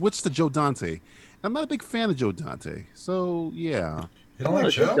then it switched to Joe Dante. I'm not a big fan of Joe Dante, so yeah. You don't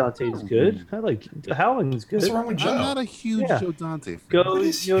like Joe? Dante's good. I like Howling's good. What's wrong with Joe? I'm not a huge Yeah. Joe Dante fan. Go,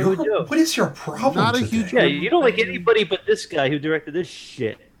 Joe. What is your problem? Not a today? huge. Yeah, you don't like anybody but this guy who directed this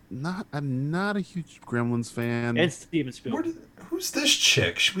shit. I'm not a huge Gremlins fan. And Steven Spielberg. Who's this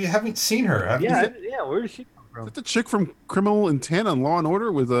chick? We haven't seen her. Have Yeah, you? yeah. Where does she come from? Is that the chick from Criminal Intent on Law and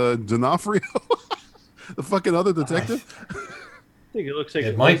Order with D'Onofrio, the fucking other detective? I think it looks like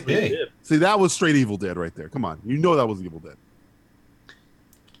It might Leslie be. Bibb. See, that was straight Evil Dead right there. Come on, you know that was Evil Dead.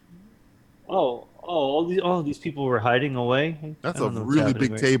 All these people were hiding away. That's I a don't know what's really happening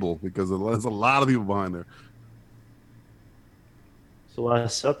big right- table because there's a lot of people behind there. It's the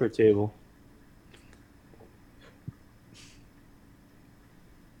Last Supper table.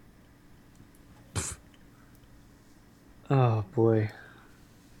 Oh boy.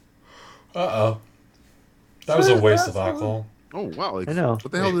 Uh-oh. That was a waste of alcohol. Oh wow! I know.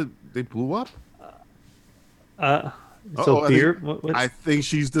 What the hell did they blew up? So Uh-oh, beer. What? I think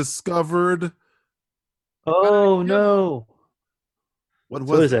she's discovered. Oh no! What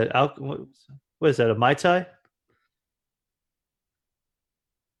What was is that? What is that? A Mai Tai?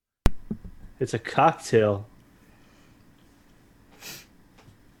 It's a cocktail.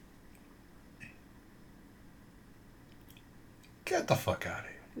 Get the fuck out of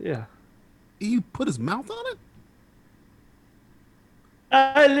here. Yeah. He put his mouth on it.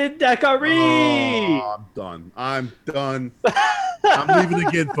 Island Daiquiri. Oh, I'm done. I'm done. I'm leaving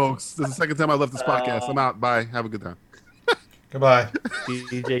again, folks. This is the second time I left this podcast. I'm out. Bye. Have a good time. Goodbye.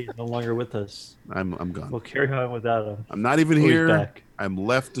 DJ is no longer with us. I'm gone. We'll carry on without him. I'm not even Oh, he's here. back. I'm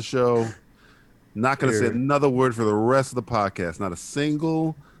left the show. Not going to say Here. another word for the rest of the podcast. Not a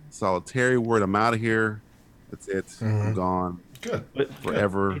single solitary word. I'm out of here. That's it. I'm gone. Good.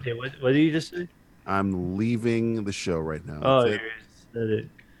 Forever. DJ, what did you just say? I'm leaving the show right now. Oh, That's you it. said it.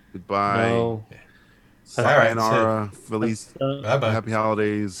 Goodbye. No. Sayonara. Feliz. Bye-bye. Happy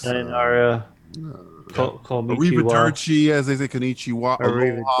holidays. Sayonara. Call me Arrivederci, as they say, konnichiwa.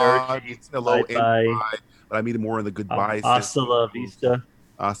 Aloha. Arrivederci. Hello Bye-bye. and bye. But I mean it more in the goodbye. Hasta la vista.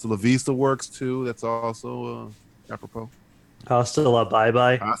 Hasta la vista works too. That's also apropos. Hasta la bye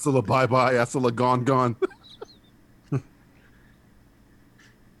bye. Hasta la bye bye. Hasta la gone gone.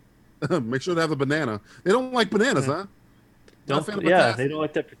 Make sure to have the banana. They don't like bananas, huh? Not a fan of They potassium. don't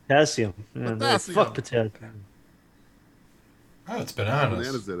like that potassium. Yeah, they're like, Potassium. fuck potassium. Oh, it's bananas.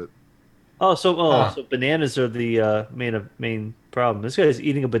 Bananas in it. So bananas are the main problem. This guy's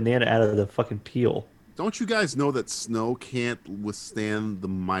eating a banana out of the fucking peel. Don't you guys know that snow can't withstand the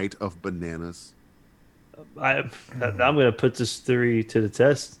might of bananas? I'm going to put this theory to the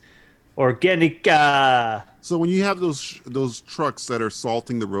test. Organica. So when you have those trucks that are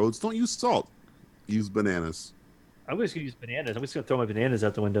salting the roads, don't use salt. Use bananas. I'm just going to use bananas. I'm just going to throw my bananas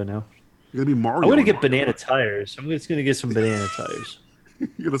out the window now. You're going to be Mario. I'm going to get banana tires. I'm just going to get some banana tires. You're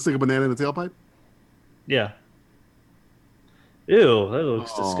going to stick a banana in the tailpipe? Yeah. Ew, that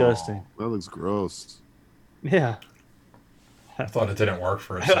looks disgusting. That looks gross. Yeah. I thought it didn't work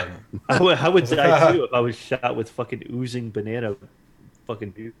for a second. I would die too if I was shot with fucking oozing banana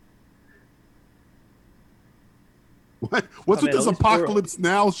fucking dude. What's with this apocalypse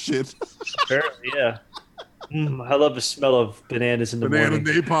now shit? Apparently, yeah. I love the smell of bananas in the morning.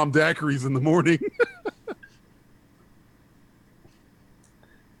 Banana napalm daiquiris in the morning.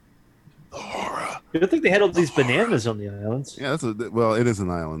 The horror. You don't think they had all these bananas on the islands? Yeah, it is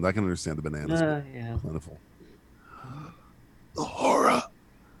an island. I can understand the bananas. Yeah. Plentiful. The horror.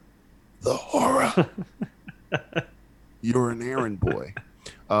 The horror. You're an errand boy.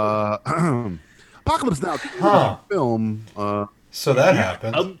 Apocalypse Now film. So that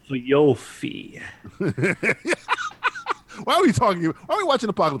happened. Come for your fee. Why are we watching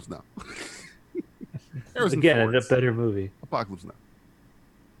Apocalypse Now? Again, a better movie. Apocalypse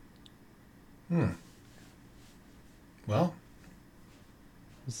Now. Well.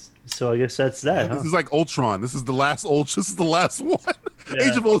 So I guess that's that. This is like Ultron. This is the last one. Yeah.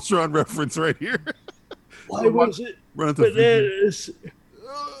 Age of Ultron reference right here. Why was it bananas?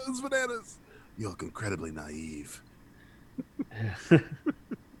 It's bananas. You look incredibly naive.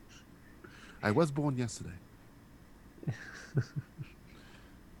 I was born yesterday.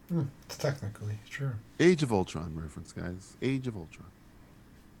 It's technically true. Age of Ultron reference, guys. Age of Ultron.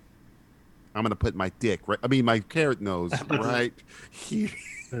 I'm gonna put my my carrot nose right here.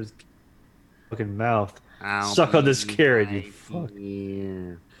 His fucking mouth. Ow, Suck on this carrot, you fuck.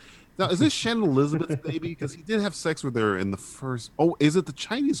 Yeah. Now, is this Shannon Elizabeth's baby? Because he did have sex with her in the first. Oh, is it the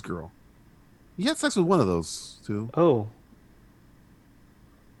Chinese girl? He had sex with one of those too. Oh,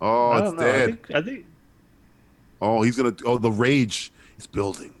 it's dead. I think. Oh, he's gonna. Oh, the rage is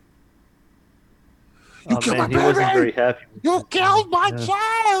building. You killed my he baby. wasn't very happy. You killed my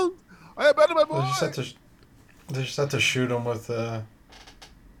child. I abandoned my boy. They just had to shoot him with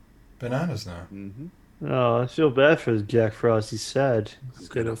bananas now. Mm-hmm. Oh, I feel bad for Jack Frost. He's sad. He's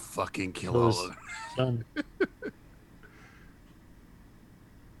gonna fucking kill all of them.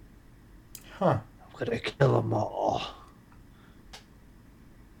 Huh. I'm gonna kill them all.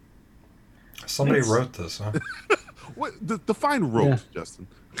 Somebody wrote this, huh? What? Define wrote, Justin.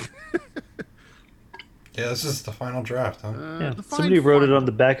 Yeah, this is the final draft, huh? Somebody wrote it on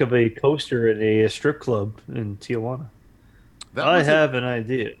the back of a coaster at a strip club in Tijuana. I have an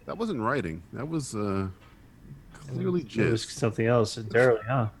idea. That wasn't writing. That was clearly It was jizz. something else entirely,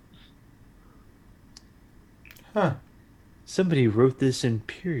 huh? Huh. Somebody wrote this in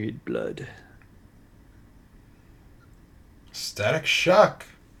period blood. Static Shock.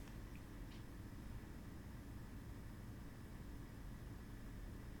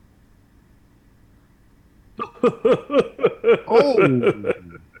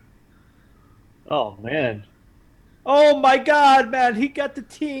 Oh man. Oh my god, man, he got the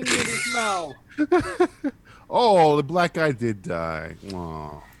ting in his mouth. Oh, the black guy did die.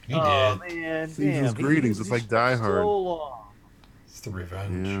 Aw. He did. Man, Season's greetings. It's like Die Hard. So long. It's the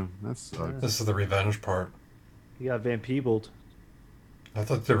revenge. Yeah, that sucks. This is the revenge part. He got Van Peebled. I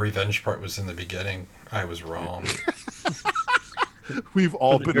thought the revenge part was in the beginning. I was wrong. We've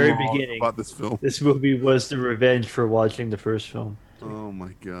all From the been very wrong beginning. about this film. This movie was the revenge for watching the first film. Oh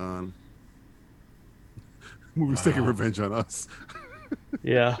my god. Movie's taking revenge on us.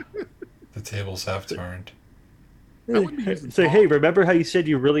 Yeah. The tables have turned. Say, hey, remember how you said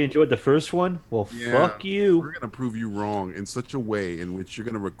you really enjoyed the first one? Well, Yeah, fuck you. We're gonna prove you wrong in such a way in which you're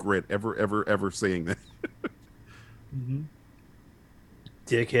gonna regret ever saying that. Mm-hmm.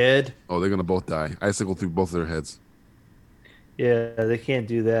 Dickhead. Oh, they're gonna both die. Icicle through both of their heads. Yeah, they can't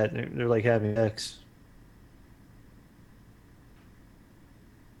do that. They're like having sex.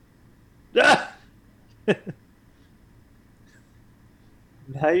 Ah!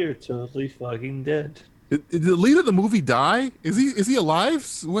 Now you're totally fucking dead. Did the lead of the movie die? Is he alive?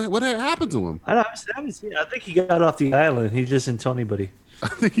 What happened to him? I haven't seen it. I think he got off the island. He just didn't tell anybody. I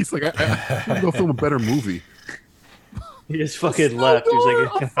think he's like, I'm gonna go film a better movie. He just fucking left. He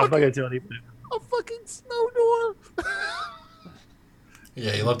was like, I'm not gonna tell anybody. A fucking snow door.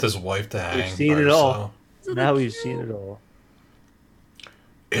 Yeah, he left his wife to hang. We've seen by it all. herself. Now we've seen it all.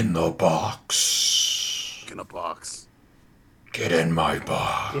 In the box. In a box. Get in my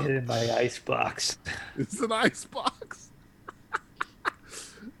box. Get in my ice box. It's an ice box.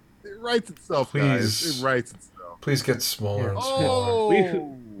 It writes itself, guys. It writes itself. Please get smaller and smaller.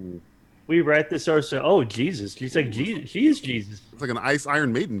 Oh. We write this ourselves. Oh, Jesus. She's like, Jesus. She is Jesus. It's like an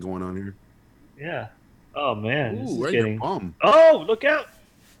Iron Maiden going on here. Yeah. Oh, man. Ooh, This is right in getting... your bum. Oh, look out.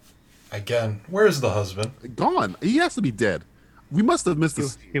 Again, where's the husband? Gone. He has to be dead. We must have missed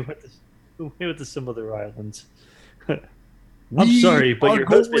this. He went to some other islands. I'm sorry, but your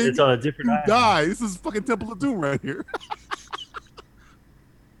husband is on a different island. Die. This is fucking Temple of Doom right here.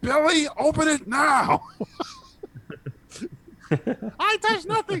 Billy, open it now. I touched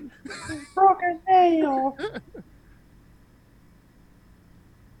nothing. Broken nail.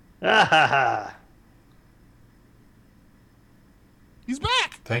 He's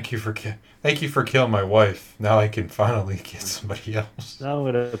back. Thank you for killing my wife. Now I can finally get somebody else. Now I'm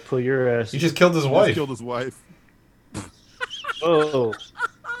gonna put your ass. You just killed his wife. Killed his wife. Whoa.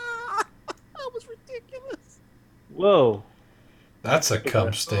 That was ridiculous. Whoa. That's a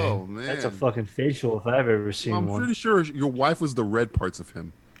cum stain. Oh man, That's a fucking facial if I've ever seen I'm one. pretty sure your wife was the red parts of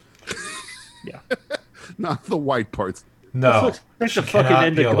him. Yeah. Not the white parts. No. This looks like she the fucking cannot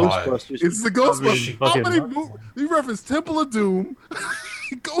end be of alive. Ghostbusters. It's the Ghostbusters. How Fucking many months. You reference Temple of Doom,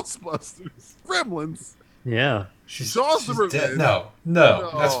 Ghostbusters, Gremlins. Yeah. She's dead. No,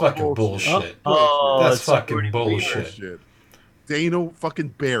 that's fucking bullshit. That's fucking bullshit. Dana fucking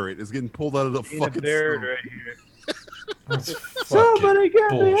Barrett is getting pulled out of the Dana fucking Barrett snow. right here. That's Somebody get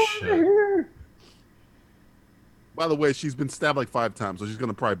bullshit. me out of here. By the way, she's been stabbed like 5 times, so she's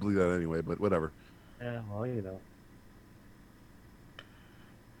gonna probably bleed out anyway. But whatever. Yeah, well, you know.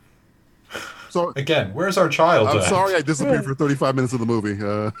 So again, where's our child? I'm at? sorry I disappeared for 35 minutes of the movie.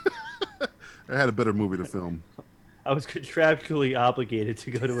 I had a better movie to film. I was contractually obligated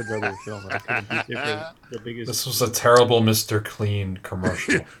to go to another film. I couldn't be the biggest. This was a terrible Mr. Clean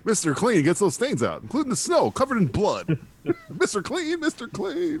commercial. Mr. Clean gets those stains out, including the snow covered in blood. Mr. Clean, Mr.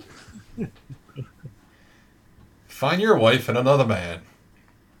 Clean. Find your wife and another man.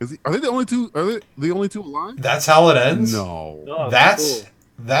 Are they the only two? Are they the only two alive? That's how it ends. No. Oh, that's cool.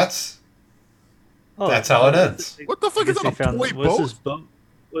 that's Oh, that's how it ends. What the fuck is that? A toy what's boat? His boat?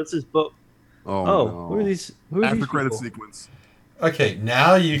 What's his boat? Oh, Oh, no. who are these? Who are After these credit people? sequence. Okay,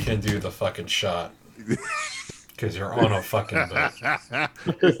 now you can do the fucking shot because you're on a fucking boat.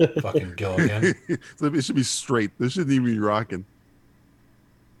 Fucking Gilligan. So it should be straight. This shouldn't even be rocking.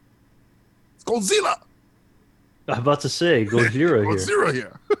 It's Godzilla. I'm about to say Gojira here. Godzilla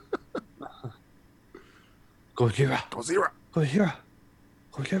here. Gojira. Godzilla. Gojira.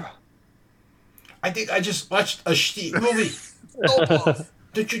 Gojira. I think I just watched a shitty movie. Snowballs.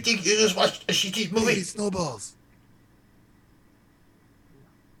 Don't you think you just watched a shitty movie? Hey, snowballs.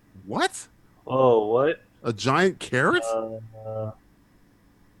 What? Oh, what? A giant carrot?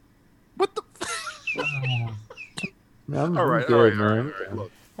 What the? I'm all right, good, all right, man.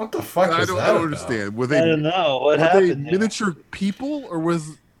 Look, What the fuck I is don't, that I don't about? understand. Were they? I don't know what were happened. they miniature people, or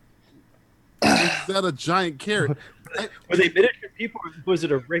was that a giant carrot? Were they miniature people, or was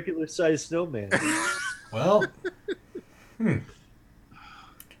it a regular sized snowman? Well,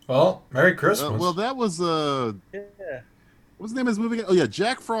 well, Merry Christmas. Well, that was Yeah. what's the name of his movie again? Oh yeah,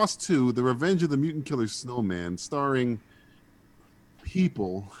 Jack Frost 2: The Revenge of the Mutant Killer Snowman, starring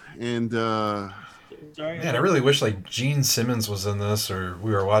people and Man, I really wish like Gene Simmons was in this, or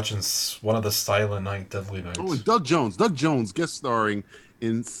we were watching one of the Silent Night Deadly Nights. oh, and Doug Jones. Doug Jones guest starring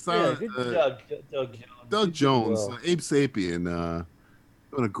in Yeah, good Doug Jones. Doug Jones, Well. Abe Sapien,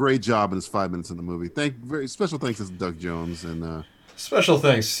 doing a great job in his 5 minutes in the movie. Very special thanks to Doug Jones and Special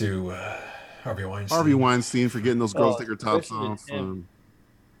thanks to Harvey Weinstein. Harvey Weinstein for getting those girls Oh, to take their tops especially off. him.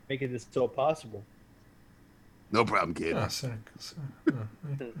 Making this so possible. No problem, kid. Ah,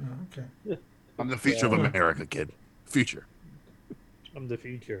 okay. I'm the future of Yeah. America, kid. Future. I'm the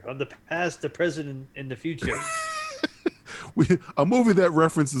future. I'm the past, the present, and the future. A movie that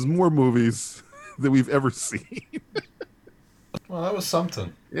references more movies than we've ever seen. Well, that was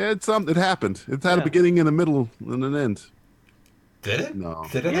something. Yeah, it happened. It had a Yeah. beginning and a middle and an end. Did it? No.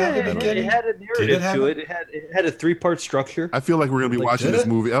 Did it Yeah, have a it beginning? had a Did narrative have to a- it. It had a 3-part structure. I feel like we're gonna be Like, watching did this it?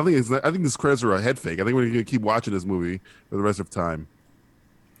 movie. I think this credits are a head fake. I think we're gonna keep watching this movie for the rest of time.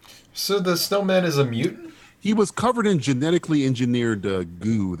 So the snowman is a mutant? He was covered in genetically engineered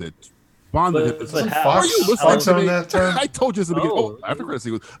goo that bonded him. But how? Fox- Are you listening Fox to on me? that term? I told you this at the beginning. Oh. Oh, after credits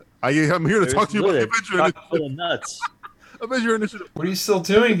sequence. I'm here to talk to you about the Avenger Chock full Initiative. of nuts. Avenger Initiative. What are you still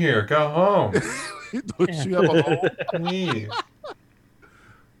doing here? Go home. Don't you have a home? Leave.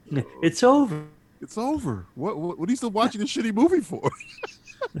 It's over. It's over. What are you still watching this shitty movie for?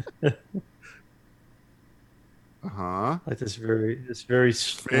 Like this very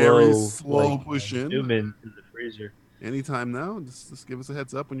slow push in. Zoom in to the freezer. Anytime now, just give us a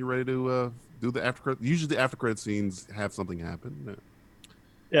heads up when you're ready to do the after credit. Usually the after credit scenes have something happen.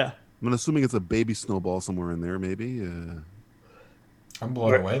 Yeah. I'm assuming it's a baby snowball somewhere in there, maybe. I'm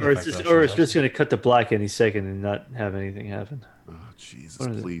blown away. Or it's just going to cut to black any second and not have anything happen. Oh, Jesus.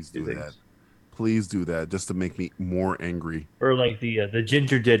 Please do that. Please do that just to make me more angry. Or like the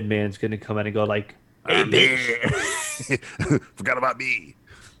ginger dead man's going to come out and go like, "Hey, bitch. Forgot about me.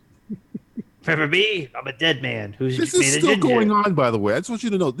 Remember me? I'm a dead man who's This made is a still ginger." going on, by the way. I just want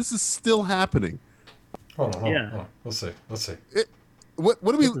you to know this is still happening. Hold on. Let's see. What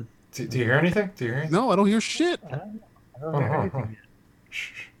do we... Do you hear anything? No, I don't hear shit. I don't hear anything.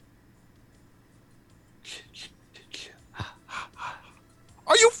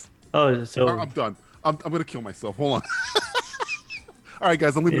 Are you... so... I'm done. I'm going to kill myself. Hold on. All right,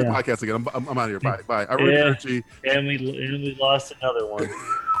 guys, I'm leaving the podcast again. I'm out of here. Bye. Arrivederci. And we lost another one.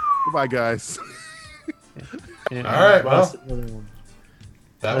 Goodbye, guys. All right, well,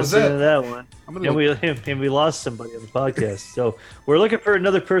 that was it. That one. And we lost somebody on the podcast. So we're looking for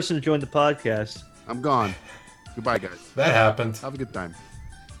another person to join the podcast. I'm gone. Goodbye, guys. That happened. Have a good time.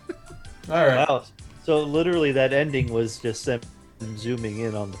 All right. Wow. So literally that ending was just them zooming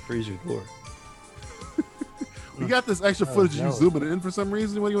in on the freezer door. We got this extra footage of you zooming in for some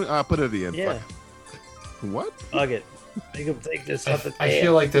reason. What do you want? Put it at the end. Yeah. What? Fuck it. Make them take this off the I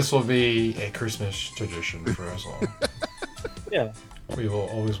feel like this will be a Christmas tradition for us all. Yeah. We will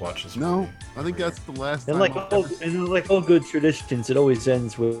always watch this No, movie. I think that's the last And time. like all good traditions, it always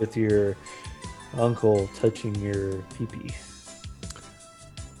ends with your uncle touching your pee-pee.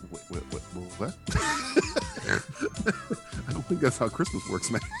 What? I don't think that's how Christmas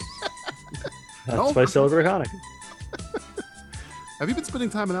works, man. That's why I celebrate Hanukkah. Have you been spending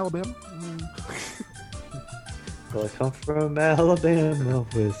time in Alabama? Well, I come from Alabama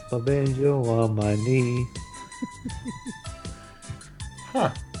with my banjo on my knee.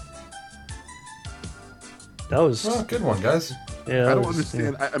 Huh. That was a good one, guys. Yeah, I don't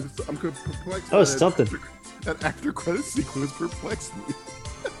understand. Yeah. I'm perplexed. That was something. That after credit sequence perplexed me.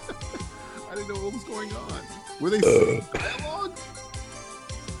 I didn't know what was going on. Were they saying dialogue?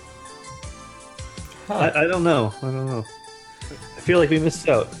 I don't know. I feel like we missed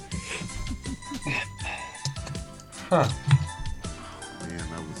out. Huh. Man,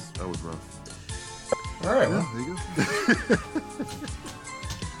 that was rough. All right. Yeah, Well, there you go.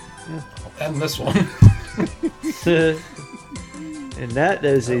 I'll end this one. And that,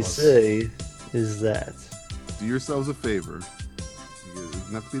 as they say, is that. Do yourselves a favor. It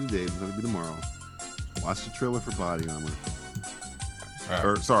doesn't have to be today. It doesn't have to be tomorrow. Watch the trailer for Body Armor. Right.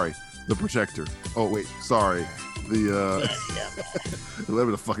 Or sorry, The Protector. Oh wait, sorry. The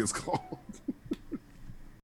whatever the fuck it's called.